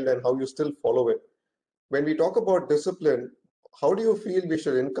child and how you still follow it. When we talk about discipline, how do you feel we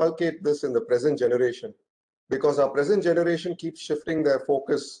should inculcate this in the present generation? Because our present generation keeps shifting their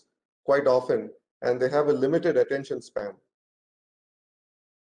focus quite often and they have a limited attention span.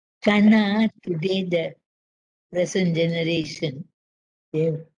 Kanna, today the present generation,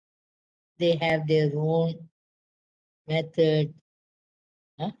 they have their own method.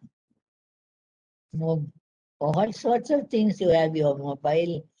 All sorts of things. You have your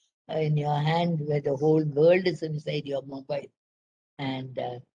mobile in your hand where the whole world is inside your mobile. And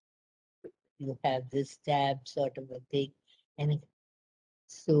you have this tab sort of a thing. And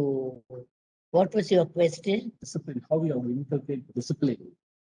so what was your question? Discipline. How you inculcate discipline?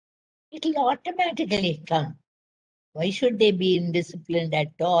 It will automatically come. Why should they be indisciplined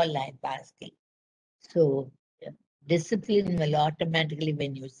at all? I'm asking. So discipline will automatically,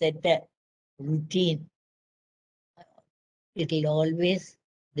 when you set a routine, it will always,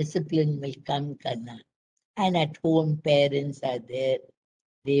 discipline will come, Kanna. And at home, parents are there.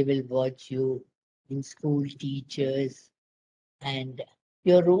 They will watch you. In school, teachers. And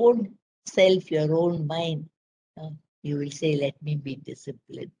your own self, your own mind, you will say, let me be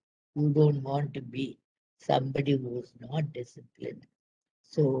disciplined. You don't want to be somebody who is not disciplined.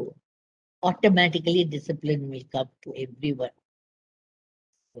 So automatically discipline will come to everyone.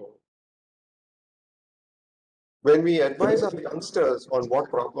 So, when we advise our youngsters on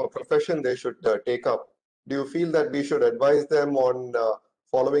what profession they should take up, do you feel that we should advise them on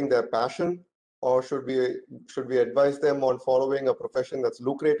following their passion, or should we advise them on following a profession that's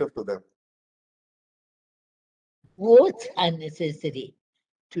lucrative to them? both are necessary.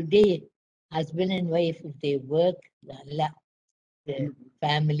 Today, husband and wife, if they work, the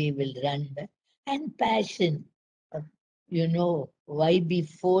family will run. And passion, why be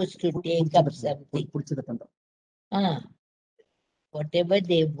forced to take up something? Whatever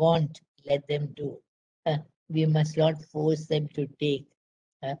they want, let them do. we must not force them to take.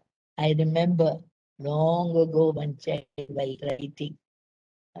 I remember long ago one child while writing,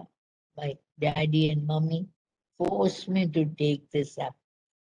 my daddy and mommy forced me to take this up.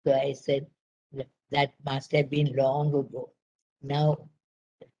 So I said, that must have been long ago. Now,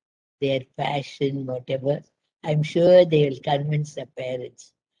 their passion, whatever, I'm sure they will convince the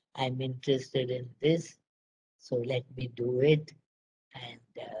parents. I'm interested in this, so let me do it. And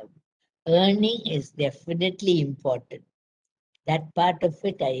earning is definitely important. That part of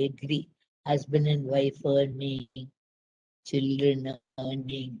it, I agree. Husband and wife earning, children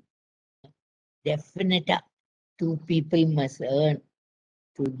earning. Definite, two people must earn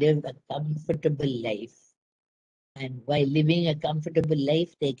to live a comfortable life. And while living a comfortable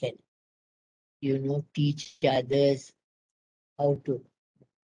life, they can, teach others how to.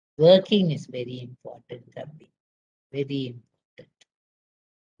 Working is very important, Rabbi. Very important.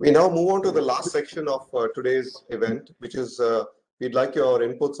 We now move on to the last section of today's event, which is we'd like your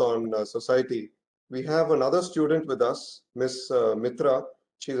inputs on society. We have another student with us, Miss Mitra.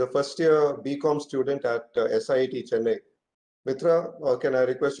 She's a first-year BCom student at SICCI Chennai. Mitra, can I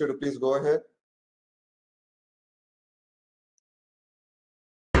request you to please go ahead?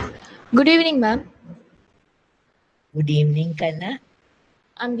 Good evening, ma'am. Good evening, Kanna.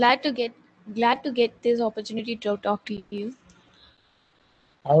 I'm glad to get this opportunity to talk to you.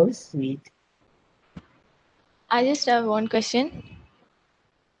 How sweet. I just have one question.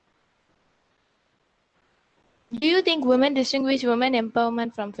 Do you think women distinguish women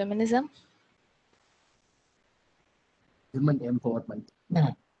empowerment from feminism? Women empowerment.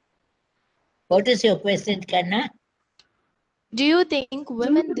 No. What is your question, Kanna? Do you think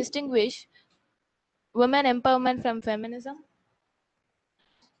women distinguish women empowerment from feminism?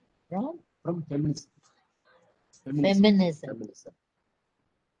 From feminism. Feminism.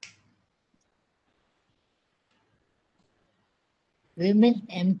 Women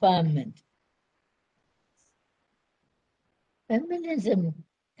empowerment. Feminism,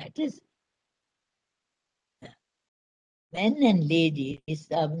 that is men and ladies,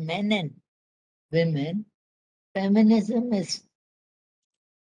 men and women. Feminism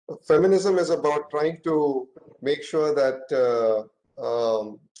is about trying to make sure that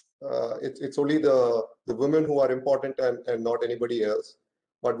it's only the women who are important and not anybody else.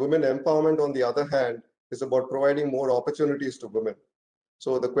 But women empowerment, on the other hand, is about providing more opportunities to women.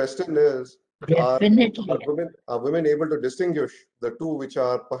 So the question is, definitely. Are women able to distinguish the two, which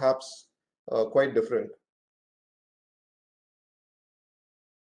are perhaps quite different?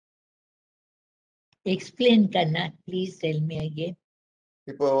 Explain, Kanna. Please tell me again.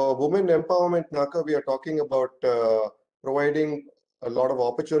 If women empowerment, Naka, we are talking about providing a lot of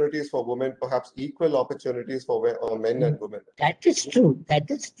opportunities for women, perhaps equal opportunities for men and women. That is true. That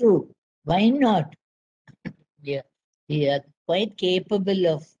is true. Why not? Yeah, we are quite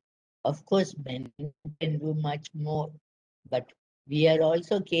capable of course, men can do much more, but we are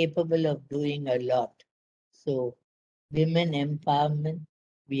also capable of doing a lot. So, women empowerment,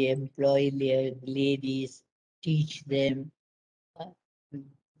 we employ ladies, teach them.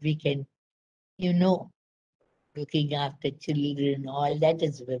 We can, looking after children, all that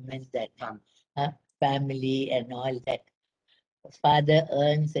is women, that family and all that. Father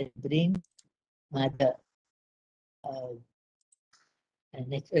earns and brings, mother and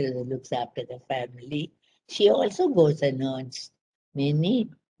looks after the family. She also goes and earns. Many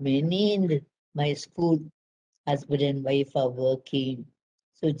in my school, husband and wife are working.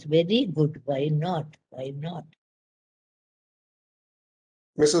 So it's very good. Why not? Why not?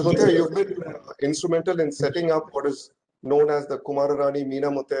 Mrs. Muthiah, you've been instrumental in setting up what is known as the Kumararani Meena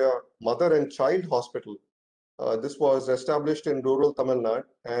Muthiah Mother and Child Hospital. This was established in rural Tamil Nadu,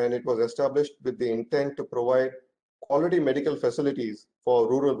 and it was established with the intent to provide quality medical facilities for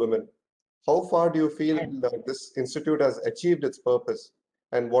rural women. How far do you feel that this institute has achieved its purpose,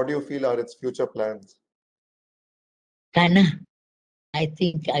 and what do you feel are its future plans? Kana, I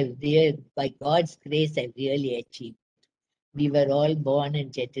think by God's grace, I've really achieved. We were all born in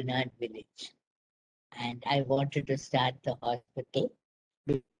Chettinad village, and I wanted to start the hospital.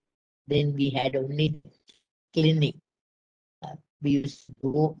 Then we had only the clinic. We used to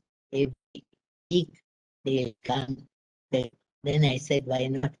go every week. They'll come. Then I said, why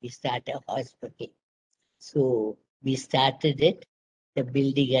not we start a hospital? So we started it. The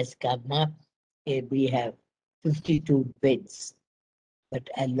building has come up. We have 52 beds. But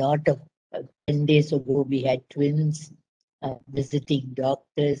a lot of 10 days ago, we had twins visiting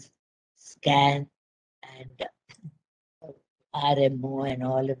doctors, scan, and RMO and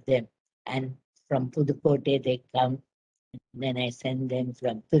all of them. And from Pudukkottai, they come. Then I send them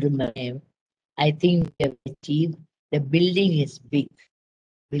from Tirumala. I think we have achieved. The building is big.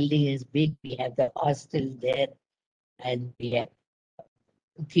 Building is big. We have the hostel there, and we have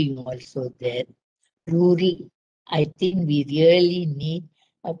cooking also there. Rural, I think we really need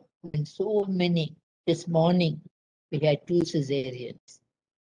so many. This morning, we had 2 cesareans.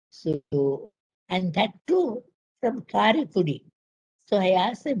 So, and that too from Karakudi. So I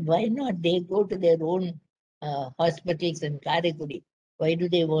asked them, why not they go to their own hospitals in Karakudi? Why do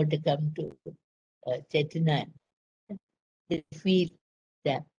they want to come to Chettinad? They feel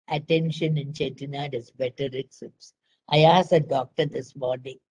the attention in Chettinad is better, it seems. I asked a doctor this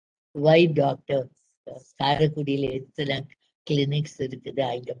morning, why doctor Karakudil எத்தனை clinics இருக்குது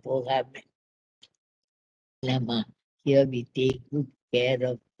அங்க போகாம இல்லம்மா, here we take good care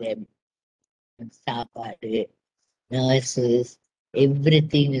of them. சாப்பாடு, nurses,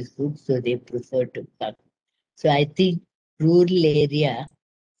 everything is good, so they prefer to come. So I think rural area,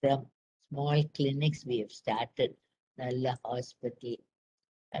 from small clinics we have started, Nalla hospital.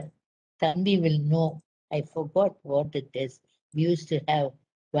 Thambi will know, I forgot what it is. We used to have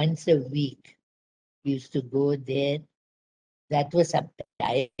once a week, we used to go there. That was some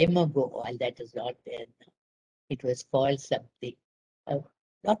time ago, all that is not there now. It was called something.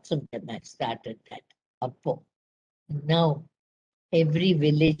 Lots of them have started that. Appo. Now, every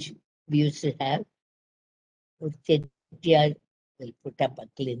village we used to have, Chettiar will put up a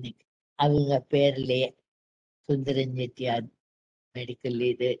clinic. அவங்க பேர்ல Sundaran Chettiar medical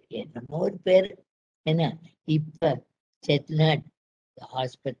இது என்னமோ ஒரு பேர். ஏன்னா இப்ப Chettinad, the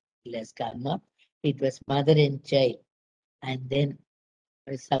hospital has come up. It was mother and child. And then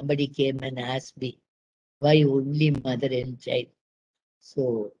somebody came and asked me, why only mother and child? So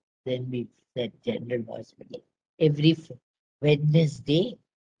then we said general hospital. Every Wednesday,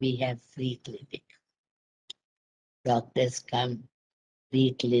 we have free clinic. Doctors come,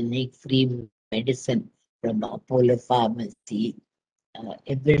 free clinic, free medicine from Apollo Pharmacy.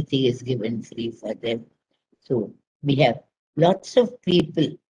 Everything is given free for them. So we have lots of people.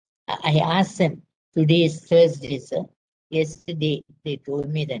 I asked them, today is Thursday, sir. Yesterday, they told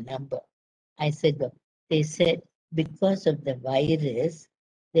me the number. I said, they said, because of the virus,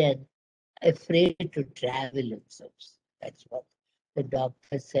 they are afraid to travel themselves. That's what the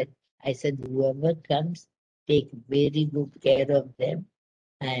doctor said. I said, whoever comes, take very good care of them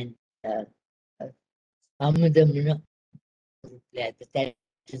and that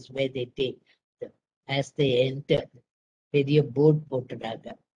is where they take them. As they enter, பெரிய board போட்டுறாங்க.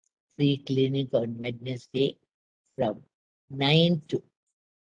 Free clinic on Wednesday from 9 to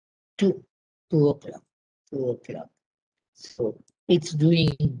 2 o'clock. 2 o'clock. So it's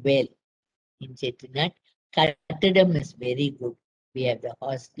doing well in Chettinad. Kattadam is very good. We have the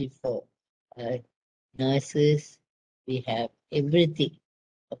hostel for nurses. We have everything.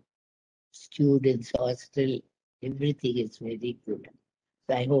 Students, hostel, everything is very good.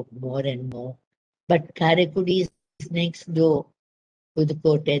 So I hope more and more. But Karakudi is next door to the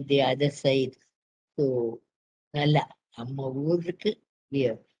court at the other side. So Nalla, Amma Urku, the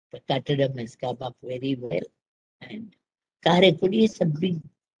Kattadam has come up very well. And Karakudi is a big,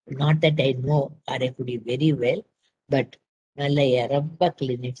 not that I know Karakudi very well, but Nalla Yaramba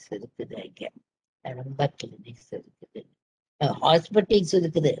clinics இருக்குது இங்க. Yaramba clinics இருக்குது. Hospitals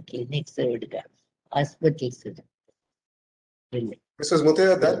இருக்குது, clinics விடுங்க. Hospitals இருக்குது. Mrs.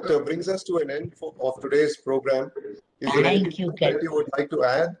 Muthiah, that brings us to an end of today's program. Is there anything that you would like to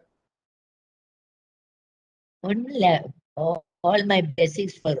add? All my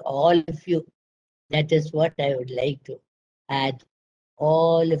blessings for all of you. That is what I would like to add.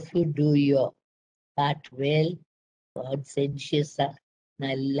 All of you do your part well. Conscientious,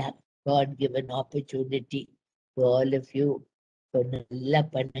 God-given opportunity to all of you. So, nalla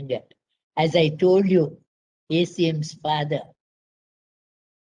pannunga. As I told you, ACM's father,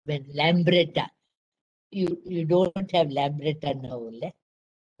 when Lambretta, you don't have Lambretta now, you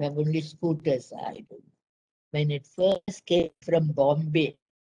have only scooters. I don't know. When it first came from Bombay,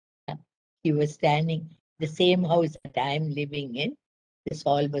 he was standing the same house that I am living in. This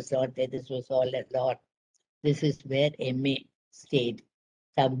hall was not there. This was all a lot. This is where MA stayed.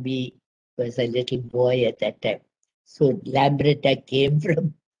 Thambi was a little boy at that time. So Lambretta came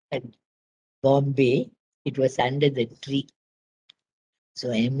from Bombay. It was under the tree. So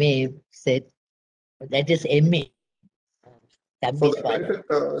MA said, that is MA.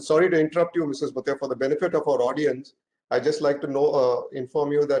 Sorry to interrupt you, Mrs. Muthiah. For the benefit of our audience, I just like to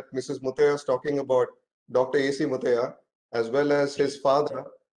inform you that Mrs. Muthiah is talking about Dr. A.C. Muthiah as well as his father,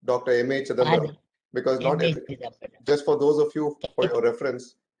 Dr. M.A. Chidambaram. Because not just for those of you, for your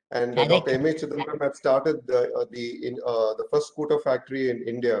reference, and Dr. M.A. Chidambaram had started the first scooter factory in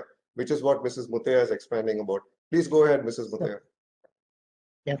India which is what Mrs. Muthiah is expanding about. Please go ahead, Mrs. Muthiah.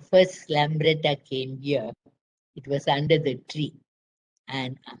 The first Lambretta came here. It was under the tree.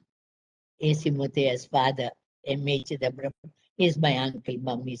 And A.C. Muthiah's father, M.A. Chidambaram, is my uncle,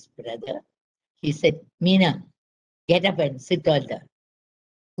 mummy's brother. He said, Meena, get up and sit on the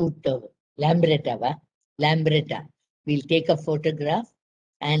foot of Lambretta. Lambretta. We'll take a photograph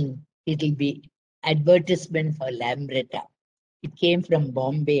and it'll be advertisement for Lambretta. It came from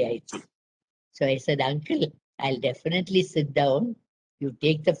Bombay, I think. So I said, Uncle, I'll definitely sit down. You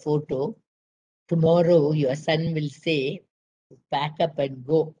take the photo. Tomorrow, your son will say, pack up and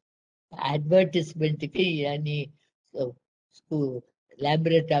go. Advertisement, so school,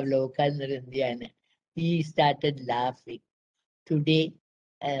 Lambretta, he started laughing. Today,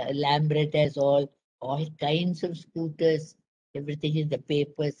 Lambretta has all kinds of scooters, everything in the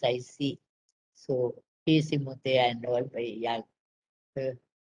papers I see. So, A.C. Muthiah and all very young.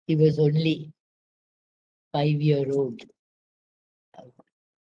 He was only 5-year-old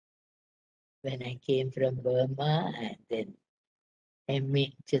when I came from Burma, and then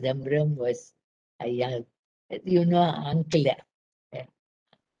M.A. Chidambaram was a young, uncle.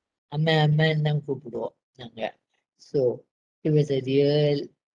 So he was a real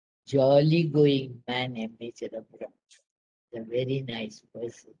jolly going man, M.A. Chidambaram. A very nice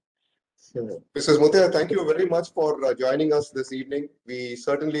person. So, Mrs. Muthiah, thank you very much for joining us this evening. We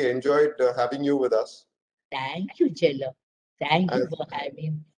certainly enjoyed having you with us. Thank you, Jello. Thank you for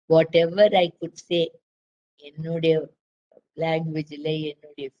having whatever I could say. Language,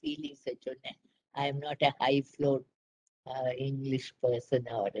 feelings. I am not a high-flown English person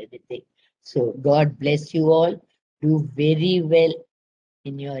or anything. So God bless you all. Do very well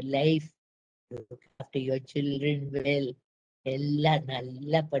in your life. Look after your children well. Ella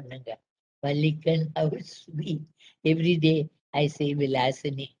nalla pannunga. Valikan, how sweet. Every day I say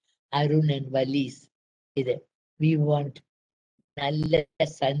Vilasini, Arun and Valis. We want nalla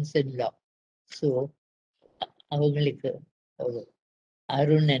sons-in-law. So அவங்களுக்கு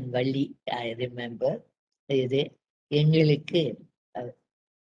Arun and Valli I remember இது எங்களுக்கு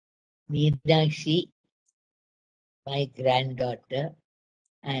Meenakshi my grand daughter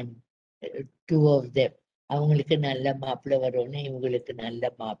and 2 of them அவங்களுக்கு நல்ல மாப்பிள்ளை வரும்னு இவங்களுக்கு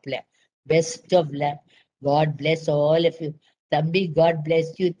நல்ல மாப்பிள்ளை best of luck God plus all of you தம்பி God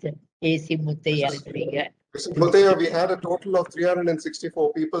bless you AC Muthiah Mrs. Muthiah, we had a total of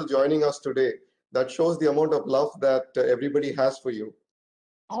 364 people joining us today. That shows the amount of love that everybody has for you.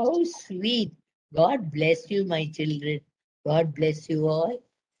 How sweet. God bless you, my children. God bless you all.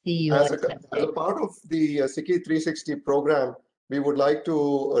 See you as a part of the SICCI 360 program, we would like to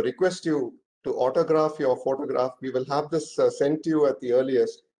request you to autograph your photograph. We will have this sent to you at the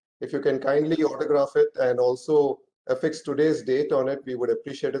earliest. If you can kindly autograph it and also affix today's date on it, we would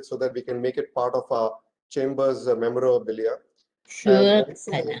appreciate it so that we can make it part of our chamber's memorabilia. Sure.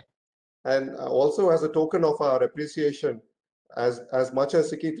 And also as a token of our appreciation, as much as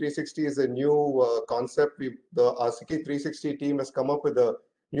SICCI 360 is a new concept, our SICCI 360 team has come up with a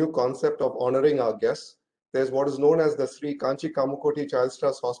new concept of honoring our guests. There's what is known as the Sri Kanchi Kamakoti Child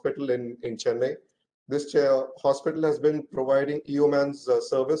Trust Hospital in Chennai. This hospital has been providing EOMAN's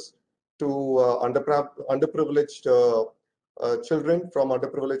service to underprivileged children from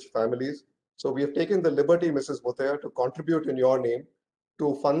underprivileged families. So we have taken the liberty, Mrs. Muthiah, to contribute in your name to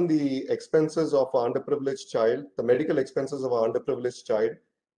fund the expenses of our underprivileged child, the medical expenses of our underprivileged child.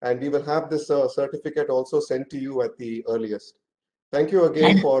 And we will have this certificate also sent to you at the earliest. Thank you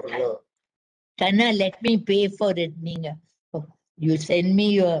again for... Kanna, let me pay for it, Ninga. You send me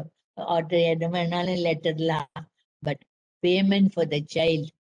your order, letter, but payment for the child,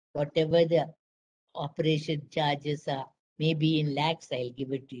 whatever the operation charges are, maybe in lakhs, I'll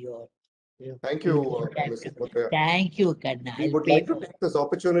give it to you all. Thank you, Mrs. Muthiah. Thank you, Kanna. We would like to take this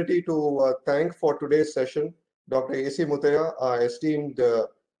opportunity to thank for today's session Dr. A.C. Muthiah, our esteemed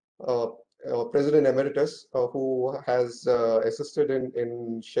President Emeritus, who has assisted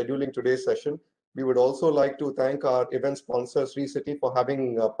in scheduling today's session. We would also like to thank our event sponsor, Sri City, for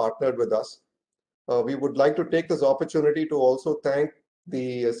having partnered with us. We would like to take this opportunity to also thank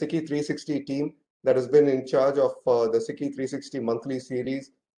the SICCI 360 team that has been in charge of the SICCI 360 monthly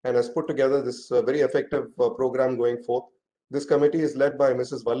series and has put together this very effective program going forth. This committee is led by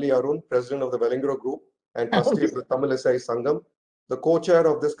Mrs. Valli Arun, President of the Velingro Group and trustee of the Tamil SI Sangam. The co-chair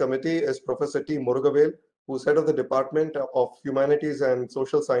of this committee is Professor T. Murugavel, who is head of the Department of Humanities and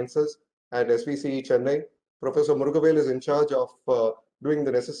Social Sciences at SVCE Chennai. Professor Murugavel is in charge of doing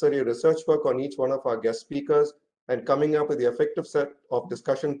the necessary research work on each one of our guest speakers and coming up with the effective set of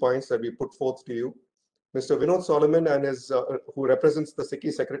discussion points that we put forth to you. Mr. Vinod Solomon and his, who represents the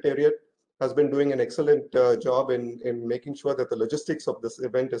SICCI Secretariat, has been doing an excellent job in making sure that the logistics of this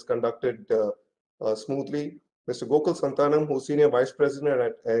event is conducted smoothly. Mr. Gokul Santanam, who's Senior Vice President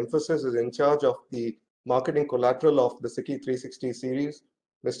at Emphasis, is in charge of the marketing collateral of the SICCI 360 series.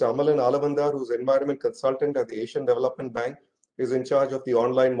 Mr. Amalan Alavandar, who's Environment Consultant at the Asian Development Bank, is in charge of the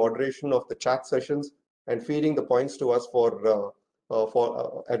online moderation of the chat sessions and feeding the points to us for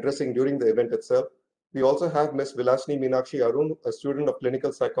addressing during the event itself. We also have Ms. Vilasini Meenakshi Arun, a student of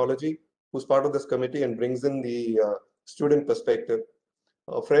clinical psychology, who's part of this committee and brings in the student perspective.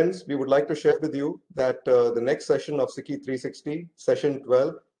 Friends, we would like to share with you that the next session of SICCI 360, session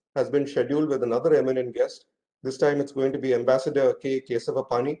 12, has been scheduled with another eminent guest. This time it's going to be Ambassador K.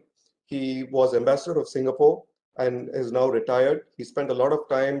 Kesavapani. He was Ambassador of Singapore and is now retired. He spent a lot of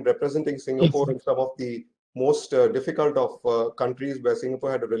time representing Singapore in some of the most difficult of countries where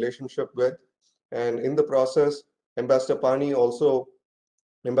Singapore had a relationship with. And in the process, Ambassador Pani,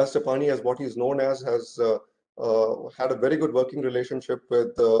 as what he's known as, has had a very good working relationship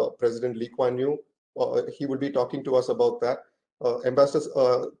with President Lee Kuan Yew. He will be talking to us about that.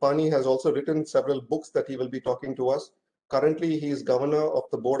 Ambassador Pani has also written several books that he will be talking to us. Currently, he is governor of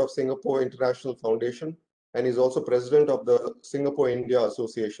the board of Singapore International Foundation, and he's also president of the Singapore-India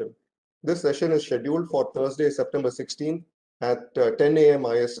Association. This session is scheduled for Thursday, September 16th at 10 a.m.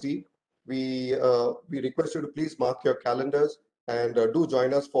 IST. We request you to please mark your calendars and do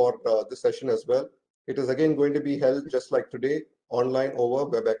join us for this session as well. It is again going to be held just like today, online over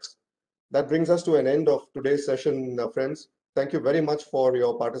WebEx. That brings us to an end of today's session, friends. Thank you very much for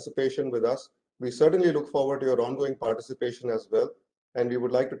your participation with us. We certainly look forward to your ongoing participation as well. And we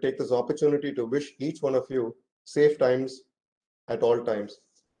would like to take this opportunity to wish each one of you safe times at all times.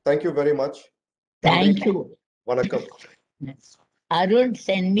 Thank you very much. Thank you. Vanakkam. Arun,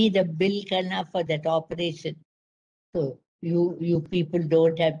 send me the bill, Kana, for that operation. So you people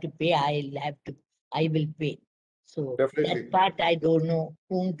don't have to pay. I will pay. So Definitely. that part I don't know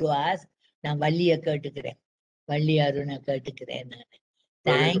whom to ask. Now Valliya Kertukuren. Valli Aruna Kertukuren.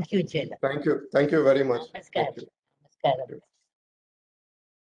 Thank you, Chela. Thank you. Thank you very much. Namaskaram. Thank you. Namaskaram.